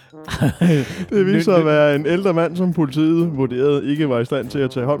 Det viser sig at være en ældre mand, som politiet vurderede ikke var i stand til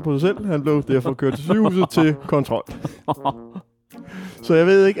at tage hånd på sig selv. Han blev derfor kørt til sygehuset til kontrol. Så jeg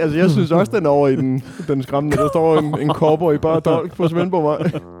ved ikke, altså jeg synes også, den er over i den skræmmende. Der står en cowboy bare dolk på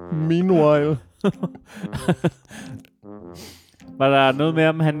Svendborgvej. Meanwhile. Var der noget med,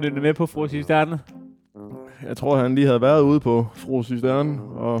 om han lønte med på Fru Cisterne? Jeg tror, han lige havde været ude på Fru Cisterne,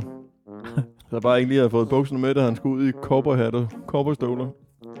 og så bare ikke lige havde fået bukserne med, da han skulle ud i cowboyhat og cowboystøvler.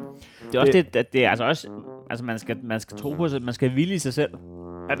 Det er også det, at det er altså også... Altså, man skal tro på sig, man skal hvile i sig selv.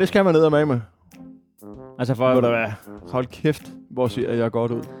 Ja, det skal man ned og med. Altså for... Må der være. Hold kæft, hvor ser jeg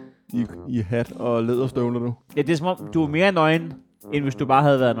godt ud i hat og læderstøvler nu. Ja, det er som om, du er mere nøgen, end hvis du bare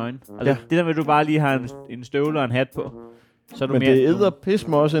havde været nøgen. Altså, ja. Det der med, at du bare lige har en støvle og en hat på. Så er du men mere... det æder pis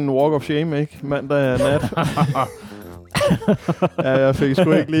mig også en walk of shame, ikke? Mandag er nat. Ja, jeg fik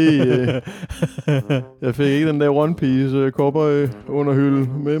sgu ikke lige... jeg fik ikke den der One Piece cowboy underhylde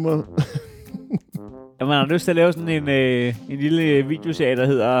med mig. Ja, man har lyst til at lave sådan en lille videoserie, der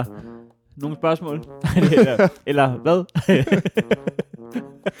hedder nogle spørgsmål. eller hvad?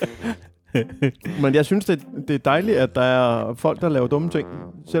 Men jeg synes, det er dejligt, at der er folk, der laver dumme ting,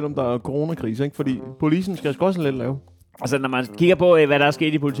 selvom der er coronakrise, ikke? Fordi polisen skal sgu også lidt lave. Altså, når man kigger på, hvad der er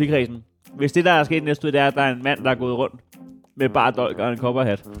sket i politikredsen. Hvis det, der er sket næste ud, det er, at der er en mand, der er gået rundt med bare dolk og en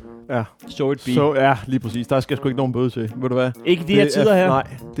cowboyhat. Ja. So it be. Så ja, lige præcis. Der skal sgu ikke nogen bøde til. Ved du hvad? Ikke de her tider her. Nej,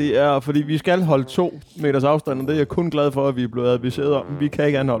 det er, fordi vi skal holde 2 meters afstand, og det er jeg kun glad for, at vi er blevet adviseret om. Vi kan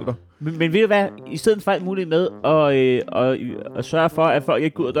ikke anholde dig. Men ved du hvad? I stedet for alt muligt med at sørge for, at folk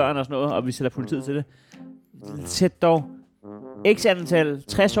ikke går ud af døren og sådan noget, og vi sætter politiet til det. Sæt dog x antal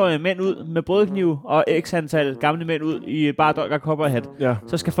 60-årige mænd ud med brødkniv, og x antal gamle mænd ud i bare dolk og cowboyhat. Ja.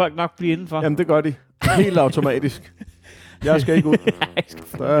 Så skal folk nok blive indenfor. Jamen, det gør de. Helt automatisk. Jeg skal ikke ud.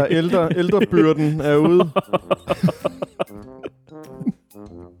 Der er ældrebyrden er ude.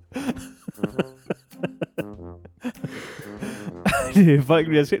 Folk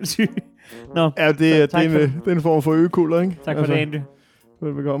bliver sindssyge. Nå, ja, det er en form for øgekulder, ikke? Tak for det, Andy.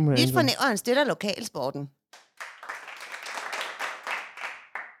 Velbekomme her. Nyt for nævren støtter lokalsporten.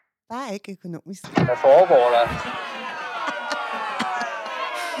 Bare ikke økonomisk. Hvad foregår der?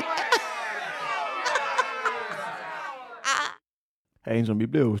 Ja, som vi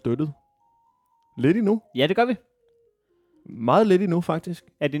bliver jo støttet. Lidt endnu. Ja, det gør vi. Meget lidt endnu, faktisk.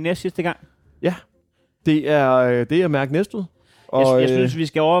 Er det næste sidste gang? Ja. Det er Mærk Næstved. Og jeg synes, vi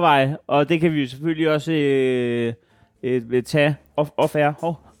skal overveje, og det kan vi jo selvfølgelig også tage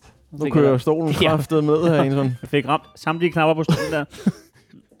off-air. Nu kører stolen kraftet med her. Sådan. Jeg fik ramt samtlige knapper på stolen der.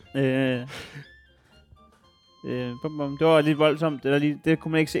 Det var lidt voldsomt. Det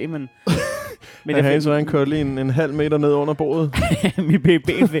kunne man ikke se, men han kørte lige en halv meter ned under bordet.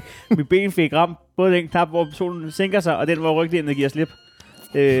 Mit ben fik ramt både den knap, hvor solen sænker sig, og den, hvor ryglænet giver slip.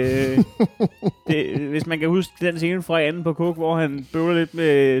 Hvis man kan huske den scene fra Anden på Cook, hvor han bøvler lidt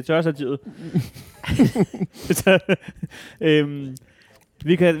med tørstativet. Så,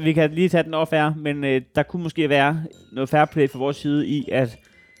 vi kan lige tage den off-air, men der kunne måske være noget fair play fra vores side i,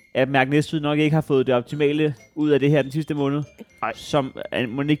 at Mærk Næstved nok ikke har fået det optimale ud af det her den sidste måned. Nej. Som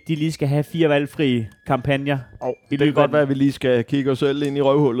må ikke de lige skal have 4 valgfrie kampagner. Det kan godt være, at vi lige skal kigge os selv ind i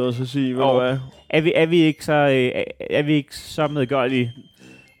røvhullet og så sige, hvad er vi ikke så medgørlige?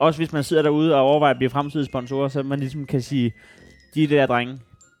 Også hvis man sidder derude og overvejer at blive fremtidige sponsorer, så man ligesom kan sige, de der drenge,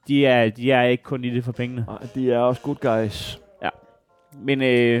 de er ikke kun i det for pengene. Nej, de er også good guys. Ja. Men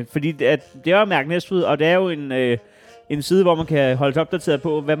fordi det er jo Mærk Næstved, og det er jo en side, hvor man kan holde sig opdateret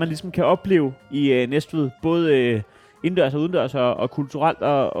på, hvad man ligesom kan opleve i Næstved. Både indendørs og udendørs og kulturelt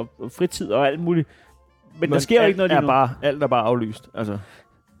og fritid og alt muligt. Men der sker jo ikke noget lige nu. Alt er bare aflyst. Altså.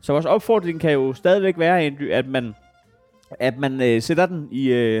 Så vores opfordring kan jo stadigvæk være, at man sætter den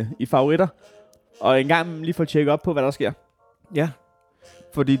i favoritter, og en gang lige får tjekket op på, hvad der sker. Ja,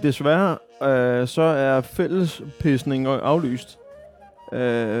 fordi desværre så er fællespisning aflyst.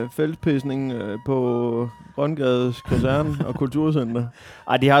 Fællespisning på Grøngades Kaserne og Kulturcenter.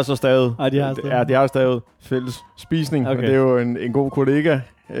 Ej, de har så stavet. De har stavet fælles spisning, okay. Og det er jo en god kollega.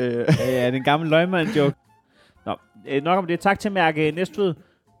 Ja, det er en gammel løgmand-joke. Nå, nok om det. Tak til Mærk Næstved.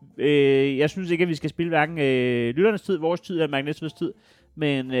 Jeg synes ikke, at vi skal spille hverken lytternes tid, vores tid eller Mærk Næstveds tid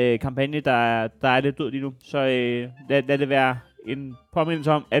med en kampagne, der er lidt død lige nu. Så lad det være en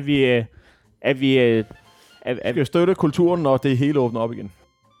påmindelse om, at vi skal støtte kulturen, når det hele åbner op igen.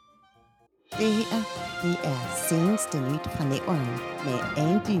 Det her, det er seneste nyt fra Nævren med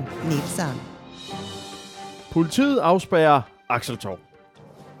Andy Nielsen. Politiet afspærrer Axeltorv.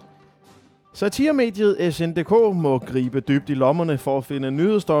 Satiremediet SNDK må gribe dybt i lommerne for at finde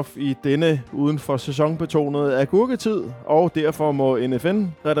nyhedsstof i denne uden for sæsonbetonede agurketid, og derfor må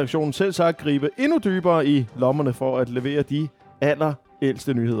NFN-redaktionen selv sagt gribe endnu dybere i lommerne for at levere de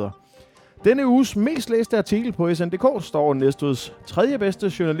allerældste nyheder. Denne uges mest læste artikel på SNDK står Næstveds 3.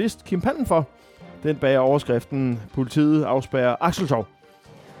 bedste journalist Kim Panden for. Den bærer overskriften Politiet afspærrer Axeltorv.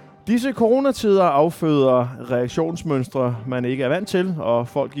 Disse coronatider afføder reaktionsmønstre, man ikke er vant til, og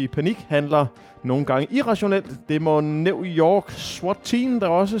folk i panik handler nogle gange irrationelt. Det må New York SWAT-team der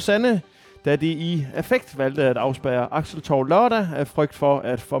også sande, da de i affekt valgte at afspærre Axeltorv lørdag af frygt for,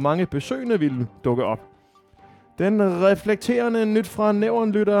 at for mange besøgende ville dukke op. Den reflekterende nyt fra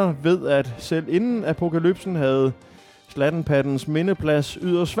Nævren-lytter ved, at selv inden apokalypsen havde Slattenpattens mindeplads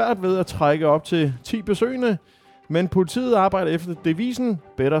yderst svært ved at trække op til 10 besøgende, men politiet arbejder efter devisen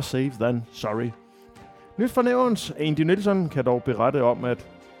Better safe than sorry. Nyt fra Nævrens Andy Nielsen kan dog berette om, at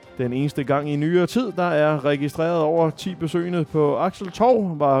den eneste gang i nyere tid, der er registreret over 10 besøgende på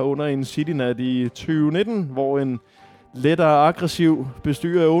Axeltorv, var under en citynat i 2019, hvor en lettere aggressiv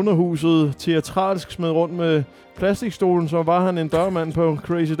bestyrer af underhuset teatralsk smed rundt med plastikstolen, så var han en dørmand på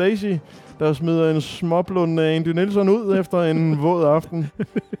Crazy Daisy, der smider en småblund Andy Nielsen ud efter en våd aften.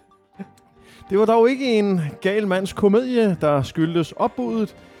 Det var dog ikke en gal mands komedie, der skyldtes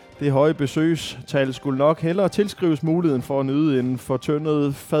opbuddet. Det høje besøgstal skulle nok hellere tilskrives muligheden for at nyde en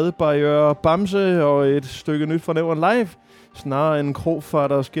fortyndet fadbarriere bamse og et stykke nyt fra Nævren live, snarere end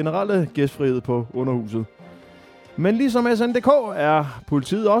krogfatters generelle gæstfrihed på underhuset. Men ligesom SNDK er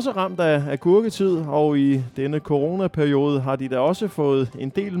politiet også ramt af agurketid, og i denne coronaperiode har de da også fået en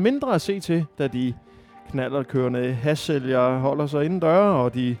del mindre at se til, da de knallertkørende hashsælgere holder sig indendøre,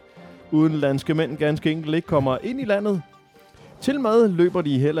 og de udenlandske mænd ganske enkelt ikke kommer ind i landet. Tilmed løber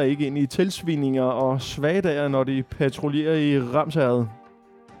de heller ikke ind i tilsvininger og svagdager, når de patruljerer i Ramsherred.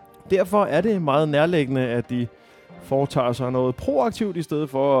 Derfor er det meget nærliggende, at de foretager sig noget proaktivt i stedet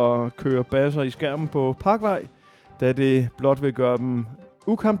for at køre basser i skærmen på Parkvej, da det blot vil gøre dem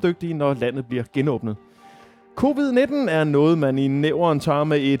ukampdygtige, når landet bliver genåbnet. Covid-19 er noget, man i Nævren tager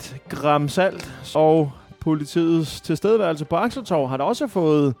med et gram salt, og politiets tilstedeværelse på Axeltorv har da også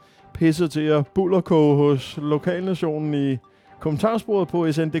fået pisset til at bullerkoge hos lokalnationen i kommentarsporet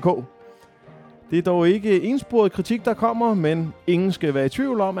på SNDK. Det er dog ikke ensporet kritik, der kommer, men ingen skal være i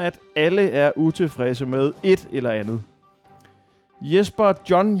tvivl om, at alle er utilfredse med et eller andet. Jesper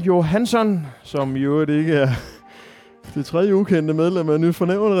John Johansson, som i øvrigt ikke er det 3. ukendte medlem af Nyt for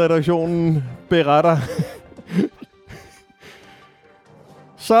Nævren-redaktionen, beretter.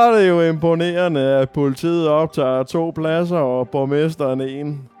 Så er det jo imponerende, at politiet optager 2 pladser og borgmesteren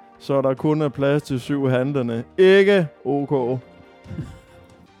 1, så der kun er plads til 7 handlerne. Ikke OK.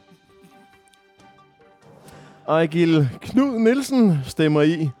 Ejgil Knud Nielsen stemmer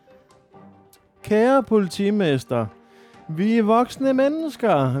i. Kære politimester, vi er voksne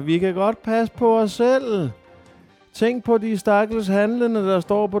mennesker. Vi kan godt passe på os selv. Tænk på de stakkels handlende, der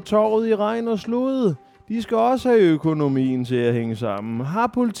står på torvet i regn og slud. De skal også have økonomien til at hænge sammen. Har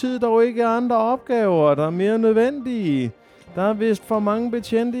politiet dog ikke andre opgaver, der er mere nødvendige? Der er vist for mange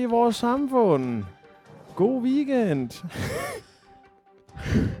betjente i vores samfund. God weekend.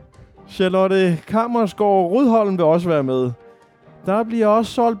 Charlotte Kammersgaard Rudholm vil også være med. Der bliver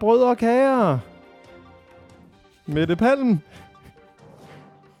også solgt brød og kager. Mette Palm.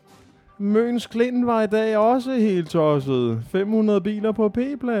 Møns Klint var i dag også helt tosset. 500 biler på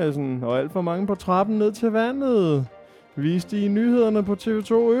P-pladsen, og alt for mange på trappen ned til vandet. Viste i nyhederne på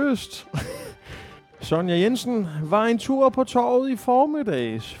TV2 Øst. Sonja Jensen var en tur på torvet i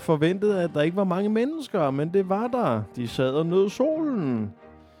formiddags. Forventede, at der ikke var mange mennesker, men det var der. De sad og nød solen.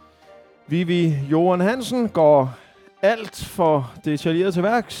 Vivi Johan Hansen går alt for detaljeret til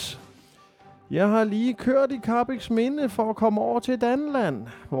værks. Jeg har lige kørt i Karrebæksminde for at komme over til Danland,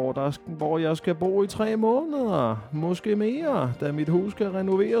 hvor jeg skal bo i 3 måneder, måske mere, da mit hus skal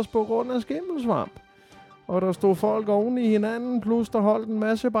renoveres på grund af skimmelsvamp. Og der stod folk oven i hinanden, plus der holdt en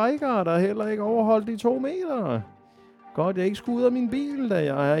masse bikere, der heller ikke overholdt de 2 meter. Godt, jeg ikke skulle ud af min bil, da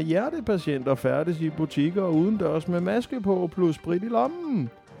jeg er hjertepatient og færdes i butikker udendørs med maske på, plus sprit i lommen.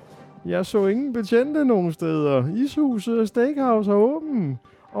 Jeg så ingen betjente nogen steder. Ishuset og Steakhouse er åben.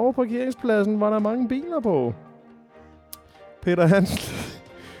 Over parkeringspladsen var der mange biler på. Peter Hansen.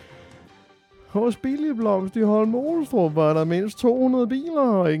 Hos Billig Blomst i Holm Olstrup var der mindst 200 biler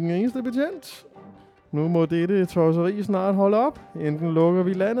og ikke en eneste betjent. Nu må dette tosseri snart holde op. Enten lukker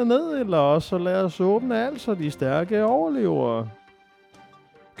vi landet ned, eller også så lad os åbne alt, så de stærke overlever.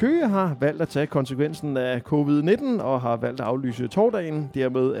 Køge har valgt at tage konsekvensen af covid-19 og har valgt at aflyse tordagen.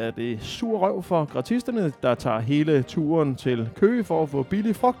 Dermed er det sur røv for gratisterne, der tager hele turen til Køge for at få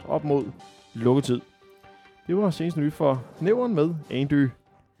billig frugt op mod lukketid. Det var senest nyt for Nævren med Andy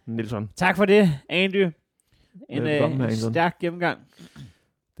Nielsen. Tak for det, Andy. En stærk gennemgang.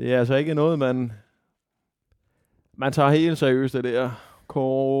 Det er altså ikke noget, man tager helt seriøst, det der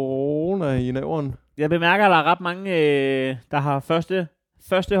corona i Nævren. Jeg bemærker, at der er ret mange, der har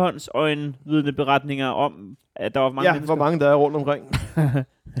førstehåndsøjenvidende beretninger om, at der var mange mennesker. Hvor mange der er rundt omkring.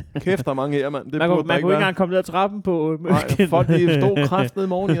 Kæft, der er mange her, mand. Det man kunne ikke engang komme ned ad trappen på Nej, folk de stod kraft ned i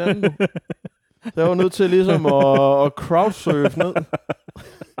morgen i hinanden. Jeg var nødt til ligesom at crowdsurfe ned.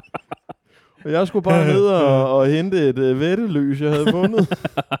 Og jeg skulle bare ned og hente et vettelys, jeg havde fundet.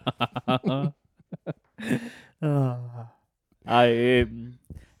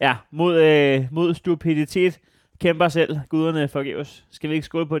 Mod stupiditet kæmper selv guderne forgæves. Skal vi ikke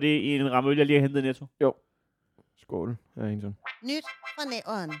skåle på det i en rammeøl, jeg lige har hentet Netto? Jo. Skål. Ja, Henson. Nyt fra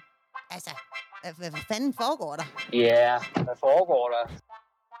Nævren. Altså, hvad fanden foregår der? Ja, hvad foregår der?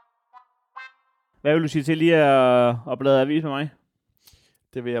 Hvad vil du sige til lige at bladre avis med mig?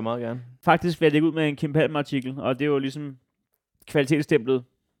 Det vil jeg meget gerne. Faktisk vil jeg lægge ud med en Kim Palm-artikel, og det er jo ligesom kvalitetsstemplet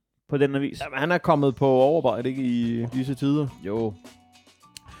på den avis. Jamen, han er kommet på overarbejde, ikke i disse tider? Jo.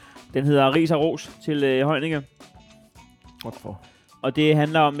 Den hedder Ris og Ros til Højninge. Hvorfor? Og det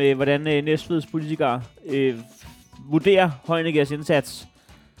handler om, hvordan Næstveds politikere vurderer Højninges indsats.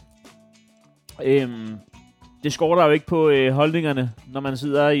 Det skorter jo ikke på holdningerne, når man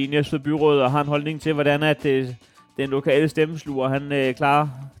sidder i Næstved Byråd og har en holdning til, hvordan at den lokale stemmesluger, han klarer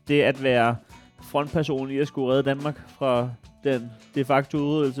det at være frontperson i at skulle redde Danmark fra den de facto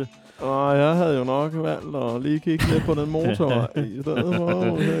udryddelse. Og jeg havde jo nok valgt at lige kigge lidt på den motorvej i stedet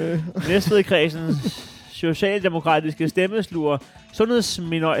for. Næstvedkredsens socialdemokratiske stemmesluger,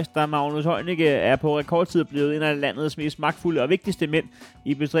 sundhedsminister Magnus Heunicke, er på rekordtid blevet en af landets mest magtfulde og vigtigste mænd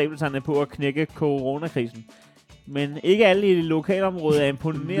i bestræbelserne på at knække coronakrisen. Men ikke alle i lokalområdet er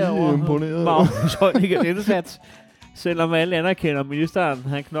imponeret over Magnus Heunickes indsats, selvom alle anerkender ministeren,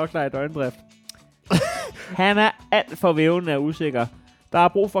 han knokler i døgndrift. Han er alt for vævende og usikker. Der er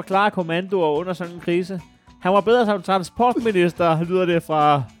brug for klare kommandoer under sådan en krise. Han var bedre som transportminister, lyder det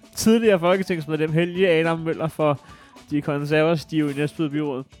fra tidligere folketingsmedlem Helge Adam Møller for de konservative i Næstved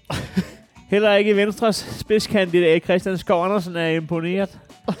Byråd. Heller ikke Venstres spidskandidat Christian Skov Andersen er imponeret.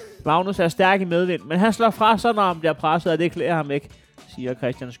 Magnus er stærk i medvind, men han slår fra, så når han bliver presset, og det klæder ham ikke, siger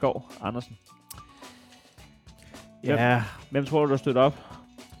Christian Skov Andersen. Ja. Hvem tror du, der støtter op?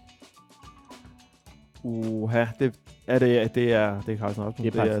 Det er Carsten Rasmussen.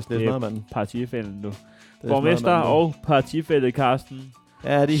 Det er Slæsmadmanden. Partifælden, du. Borgmester og partifælde Carsten.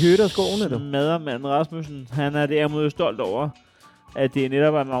 Ja, de hytter skoene, du. Smadermanden Rasmussen. Han er derimod stolt over, at det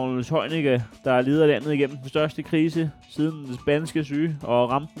netop er Magnus Heunicke, der lider landet igennem den største krise siden den spanske syge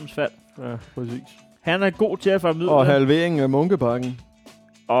og rampens fald. Ja, præcis. Han er god til at formidle. Og halvering af Munkebakken.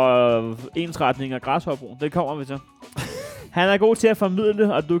 Og ensretning af Græshopbroen. Det kommer vi til. Han er god til at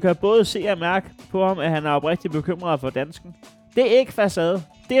formidle, og du kan både se og mærke på ham, at han er oprigtigt bekymret for dansken. Det er ikke facade.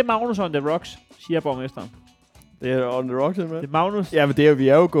 Det er Magnus on the rocks, siger borgmesteren. Det er on the rocks, simpelthen. Det er Magnus. Ja, men det er,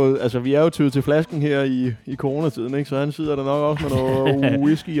 vi er jo tydet til flasken her i coronatiden, ikke? Så han sidder der nok også med noget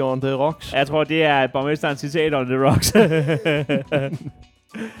whisky on the rocks. Jeg tror, det er borgmesterens citat on the rocks.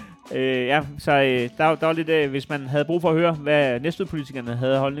 Der var lidt, hvis man havde brug for at høre, hvad næstudpolitikerne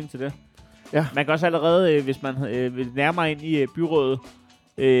havde holdning til det. Ja. Man kan også allerede, hvis man vil nærmere ind i byrådet,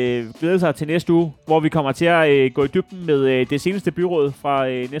 glæde sig til næste uge, hvor vi kommer til at gå i dybden med det seneste byråd fra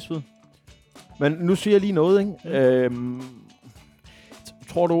Næstved. Men nu siger jeg lige noget, ikke?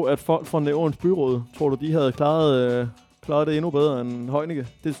 Tror du, at folk fra Nævns byråd, de havde klaret det endnu bedre end Heunicke?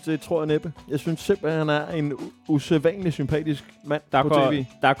 Det tror jeg næppe. Jeg synes simpelthen, han er en usædvanlig sympatisk mand på tv.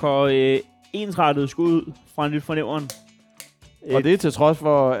 Der går ensrettet skud ud fra Nyt fra Nævren. Og det er til trods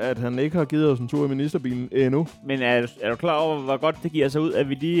for, at han ikke har givet os en tur i ministerbilen endnu. Men er du klar over, hvor godt det giver sig ud, at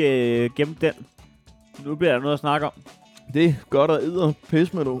vi lige gemte den? Nu bliver der noget at snakke om. Det gør der edder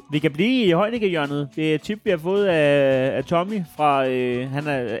pis med du. Vi kan blive i Heunicke-hjørnet. Det er et tip, vi har fået af Tommy. Han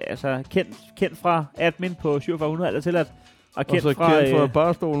er altså kendt fra admin på 4700 eller tilladt. Og kendt fra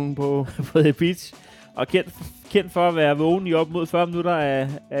barstolen på The Beach. Og kendt for at være vågen i op mod 40 minutter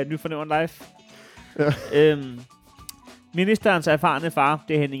af Nyt fra Nævren Live. Ja. Ministerens erfarne far,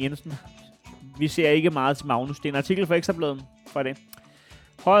 det er Henning Jensen. Vi ser ikke meget til Magnus. Det er en artikel fra Ekstrabladet for det.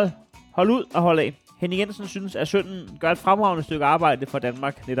 Hold ud og hold af. Henning Jensen synes, at sønnen gør et fremragende stykke arbejde for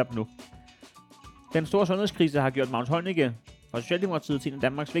Danmark netop nu. Den store sundhedskrise har gjort Magnus Heunicke fra Socialdemokratiet til en af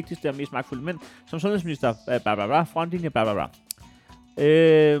Danmarks vigtigste og mest magtfulde mænd som sundhedsminister. Frontlinje,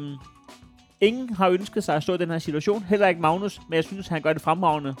 ingen har ønsket sig at stå i den her situation. Heller ikke Magnus, men jeg synes, han gør det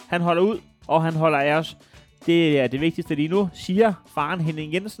fremragende. Han holder ud, og han holder af os. Det er det vigtigste lige nu, siger faren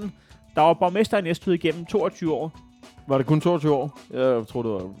Henning Jensen, der var borgmester i Næstved igennem 22 år. Var det kun 22 år? Jeg tror,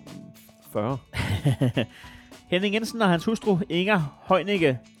 det var 40. Henning Jensen og hans hustru Inger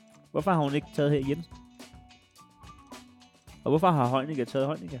Heunicke. Hvorfor har hun ikke taget her Jensen? Og hvorfor har Heunicke taget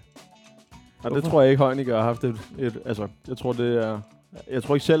Heunicke? Ja, det tror jeg ikke, Heunicke har haft altså, jeg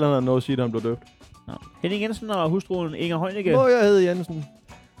tror ikke selv, han har noget at sige, da han blev døbt. Nå. Henning Jensen og hustruen Inger Heunicke. Må jeg hedde Jensen?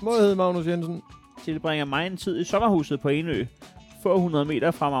 Må jeg hedde Magnus Jensen? Tilbringer mig en tid i sommerhuset på Enø. Få 100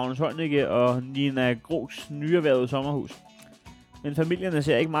 meter fra Magnus Heunicke og Nina Grogs nyerhvervede sommerhus. Men familierne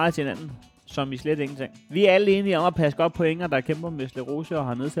ser ikke meget til hinanden, som i slet ingenting. Vi er alle enige om at passe godt på Inger, der kæmper med sklerose og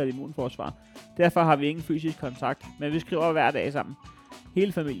har nedsat immunforsvar. Derfor har vi ingen fysisk kontakt, men vi skriver hver dag sammen.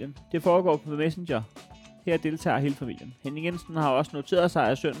 Hele familien. Det foregår på Messenger. Her deltager hele familien. Henning Jensen har også noteret sig,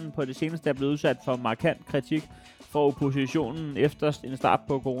 at sønnen på det seneste er blevet udsat for markant kritik fra oppositionen efter en start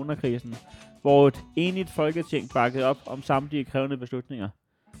på coronakrisen, hvor et enigt folketing bakkede op om samtlige krævende beslutninger.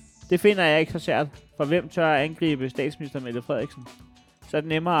 Det finder jeg ikke så sært, for hvem tør at angribe statsminister Mette Frederiksen? Så er det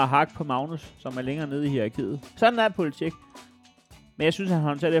nemmere at hakke på Magnus, som er længere nede i hierarkiet. Sådan er politik. Men jeg synes, han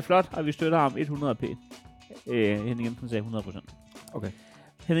håndterer det flot, og vi støtter ham 100p. Henning Jensen sagde 100%. Okay.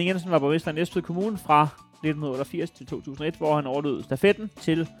 Henning Jensen var borgmester i Næstved Kommune fra 1988 til 2001, hvor han overlod stafetten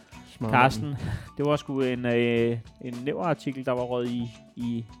til Carsten. Det var sgu en nævreartikel, der var røget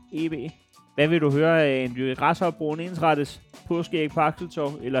i EB. Hvad vil du høre? En græshopbrun ensrettes, påskeæg på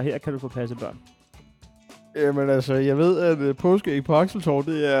Akseltorv, eller her kan du få passe børn? Jamen altså, jeg ved, at påskeæg på Akseltorv,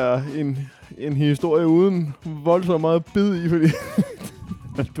 det er en historie uden voldsomt meget bid i, fordi...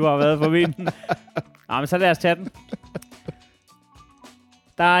 Du har været forbi den. Nå, men så lad os tage den.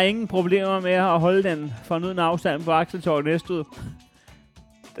 Der er ingen problemer med at holde den fornødne afstand på Akseltorv i Næstved.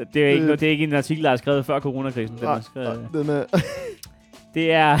 Det er ikke en artikel, der er skrevet før coronakrisen.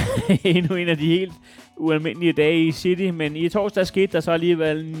 Det er endnu en af de helt ualmindelige dage i City, men i torsdag skete der så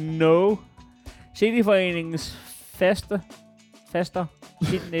alligevel Cityforeningens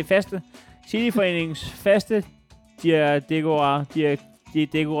Cityforeningens faste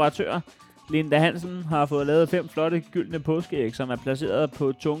dekoratør Linda Hansen har fået lavet 5 flotte gyldne påskeæg, som er placeret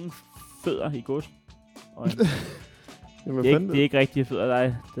på tunge fødder i gods. Det er ikke rigtige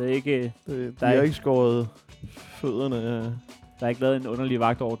fødder, der er ikke skåret fødderne. Der er ikke lavet en underlig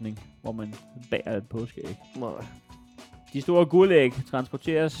vagtordning, hvor man bærer et påskeæg. Nej. De store guldæg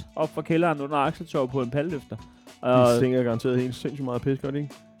transporteres op fra kælderen under Akseltorv på en palleløfter. De stinker garanteret helt sindssygt meget pis, gør det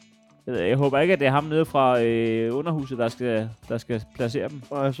ikke? Jeg håber ikke, at det er ham nede fra underhuset, der skal placere dem.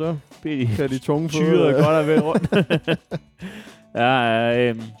 Nej, så kan de tunge tyret godt og vel rundt.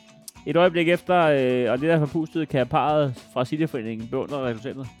 Et øjeblik efter, og det der forpustet, kan parret fra Cityforeningen beundre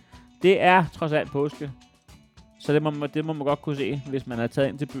resultatet. Det er trods alt påske. Så det må man godt kunne se, hvis man er taget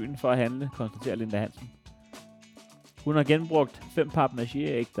ind til byen for at handle, konstaterer Linda Hansen. Hun har genbrugt 5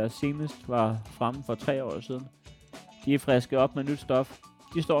 papmaché-æg, der senest var fremme for 3 år siden. De er friske op med nyt stof.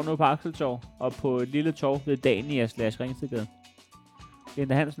 De står nu på Akseltorv og på et lille torv ved Dania/Ringstedgade.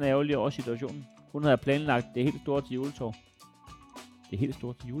 Linda Hansen er ærgerlig over situationen. Hun havde planlagt det helt store til juletorv. Det helt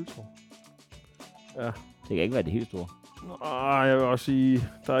store til juletorv? Ja. Det kan ikke være det helt store. Jeg vil også sige,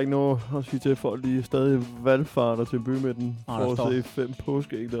 der er ikke noget at sige til folk, de er stadig valgfarter til bymidten for at se 5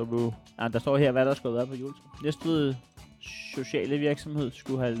 påskeæg, der blev... Ja, der står her, hvad der skulle være på juletorv. Næstved sociale virksomhed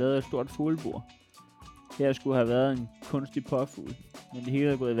skulle have lavet et stort fuglebord. Her skulle have været en kunstig påfugl, men det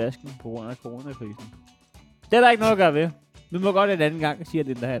hele er gået i vasken på grund af coronakrisen. Det er der ikke noget at gøre ved. Vi må godt en anden gang, siger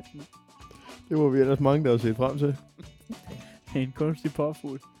Linda Hansen. Det var vi ellers mange, der har set frem til. En kunstig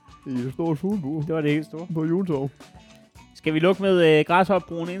påfugl. I et stort fuglebord. Det var det helt store. På juletorv. Skal vi lukke med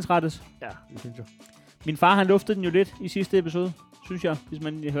græshopbroen ensrettes? Ja, det synes jeg. Min far, han luftede den jo lidt i sidste episode, synes jeg, hvis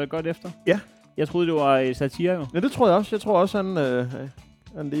man hørte godt efter. Ja. Jeg troede, det var satire jo. Ja, det tror jeg også. Jeg tror også,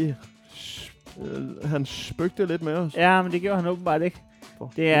 han lige... han spøgte lidt med os. Ja, men det gjorde han åbenbart ikke.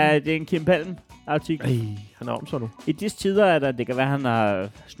 Det er en Kim Palm-artikel. Ej, han er om så nu. I disse tider er der, det kan være, han har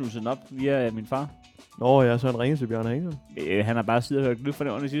snuset den op via min far. Nå ja, så han ringede til Bjørn Hansen. Han har bare siddet og hørt lyt for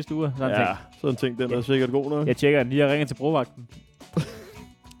nævren i sidste uge. Så han sådan tænkte, den er sikkert god nok. Jeg tjekker den lige og ringer til brugvagten.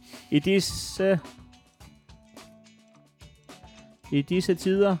 I disse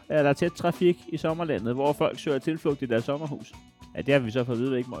tider er der tæt trafik i sommerlandet, hvor folk søger tilflugt i deres sommerhus. Ja, det har vi så fået at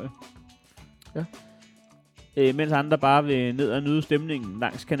vide, ikke meget. Ja. Mens andre bare vil ned og nyde stemningen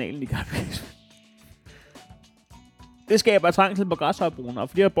langs kanalen i Karlsbæk. Det skaber trængsel på Græshopbroen, og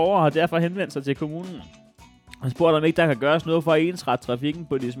flere borgere har derfor henvendt sig til kommunen og spurgt, om ikke der kan gøres noget for at ensrette trafikken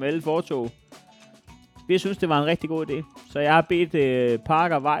på de smalle fortog. Vi synes, det var en rigtig god idé, så jeg har bedt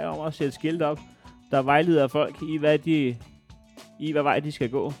Park og Vej om at sætte skilt op, der vejleder folk i, hvad vej de skal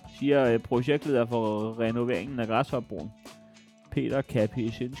gå, siger projektleder for renoveringen af Græshopbroen, Peter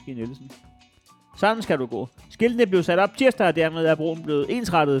Kapisinski Nielsen. Sådan skal du gå. Skiltene blev sat op tirsdag, og dermed er broen blevet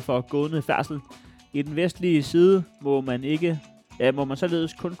ensrettet for gående færdsel. I den vestlige side må man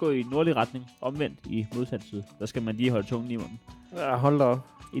således kun gå i nordlig retning, omvendt i modsat side. Der skal man lige holde tungen i munden. Ja, hold da op.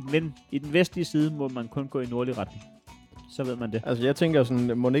 I den vestlige side må man kun gå i nordlig retning. Så ved man det. Altså jeg tænker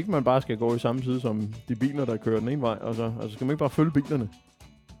sådan, må ikke man bare skal gå i samme side som de biler, der kører den ene vej? Altså skal man ikke bare følge bilerne?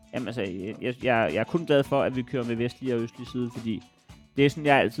 Jamen altså, jeg er kun glad for, at vi kører med vestlig og østlig side, fordi det er sådan,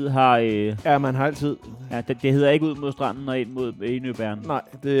 jeg altid har... Ja, man har altid... Ja, det hedder ikke ud mod stranden og ind mod Enøbæren. Nej,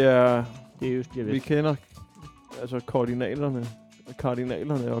 det er østlig og vest. Vi kender altså koordinaterne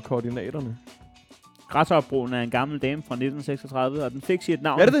og koordinaterne. Græshopbroen er en gammel dame fra 1936, og den fik sit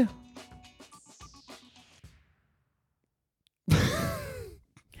navn. Er det det?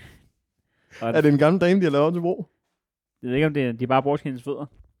 Er det en gammel dame, de har lavet om til bro? Jeg ved ikke, om de bare brugt hendes fødder.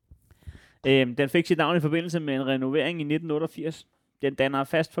 Den fik sit navn i forbindelse med en renovering i 1988. Den danner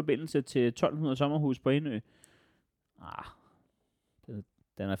fast forbindelse til 1200 sommerhus på Enø.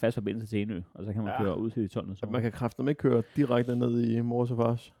 Den er fast forbindelse til Enø, og så kan man køre ud til de 1200 sommerhus. Man kan kraftedeme ikke køre direkte ned i mors og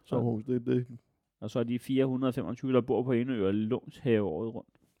fars sommerhus. Det. Og så er de 425, der bor på Enø og Lungshave året rundt.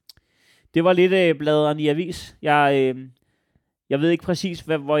 Det var lidt bladeren i avis. Jeg ved ikke præcis,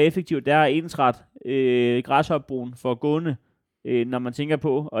 hvor effektivt det er at ensrette Græshopbroen for gående, når man tænker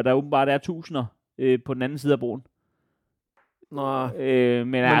på, og der åbenbart er tusinder på den anden side af broen. Nå,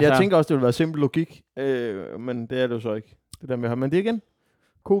 men altså, jeg tænker også, det vil være simpel logik, men det er det jo så ikke. Det der med her. Men det igen,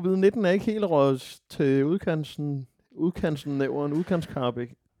 covid-19 er ikke helt røget til udkantsnævren, udkantskarp,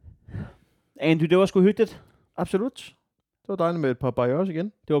 Andy, det var sgu hyggeligt. Absolut. Det var dejligt med et par bajers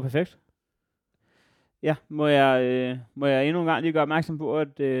igen. Det var perfekt. Ja, må jeg endnu en gang lige gøre opmærksom på,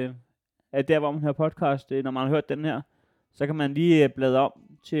 at der, hvor man hører podcast, når man har hørt den her, så kan man lige bladre om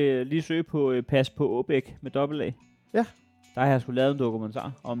til lige søge på Pas på Åbæk med dobbelt A. Ja. Der har jeg sgu lavet en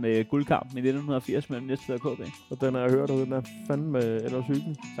dokumentar om guldkampen i 1980 mellem Næstved og KB. Og den har jeg hørt, og den er fandme ellers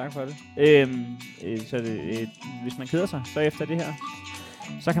hyggelig. Tak for det. Hvis man keder sig, så efter det her,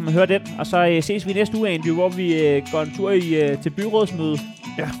 så kan man høre den. Og så ses vi næste uge, Andy, hvor vi går en tur til byrådsmøde.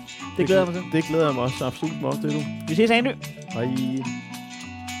 Ja. Det glæder jeg mig til. Det glæder jeg mig også absolut også, det du. Vi ses, Andy. Hej.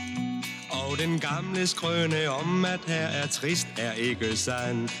 Og den gamle skrøne om, at her er trist, er ikke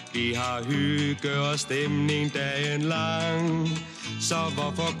sand. Vi har hygge og stemning dagen lang. Så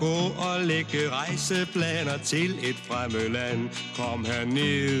hvorfor gå og lægge rejseplaner til et fremmedland? Kom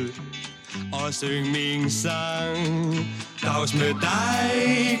herned og syng min sang. Dags med dig,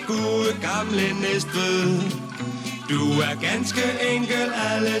 gode gamle Næstved. Du er ganske enkel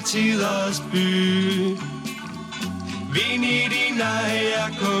alle tiders by. Vind i din ej er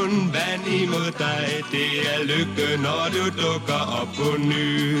kun vand imod dig. Det er lykke, når du dukker op på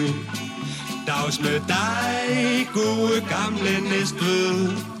ny. Dags med dig, gode gamle Næstved.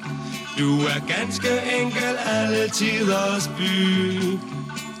 Du er ganske enkel alle tiders by.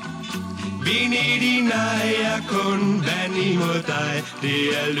 Venedig, nej, er kun vand imod dig. Det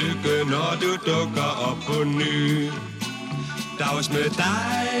er lykke, når du dukker op på ny. Dags med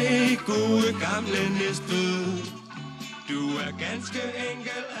dig, gode gamle Næstved. Du er ganske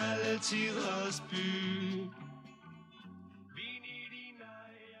enkel alle tiders by.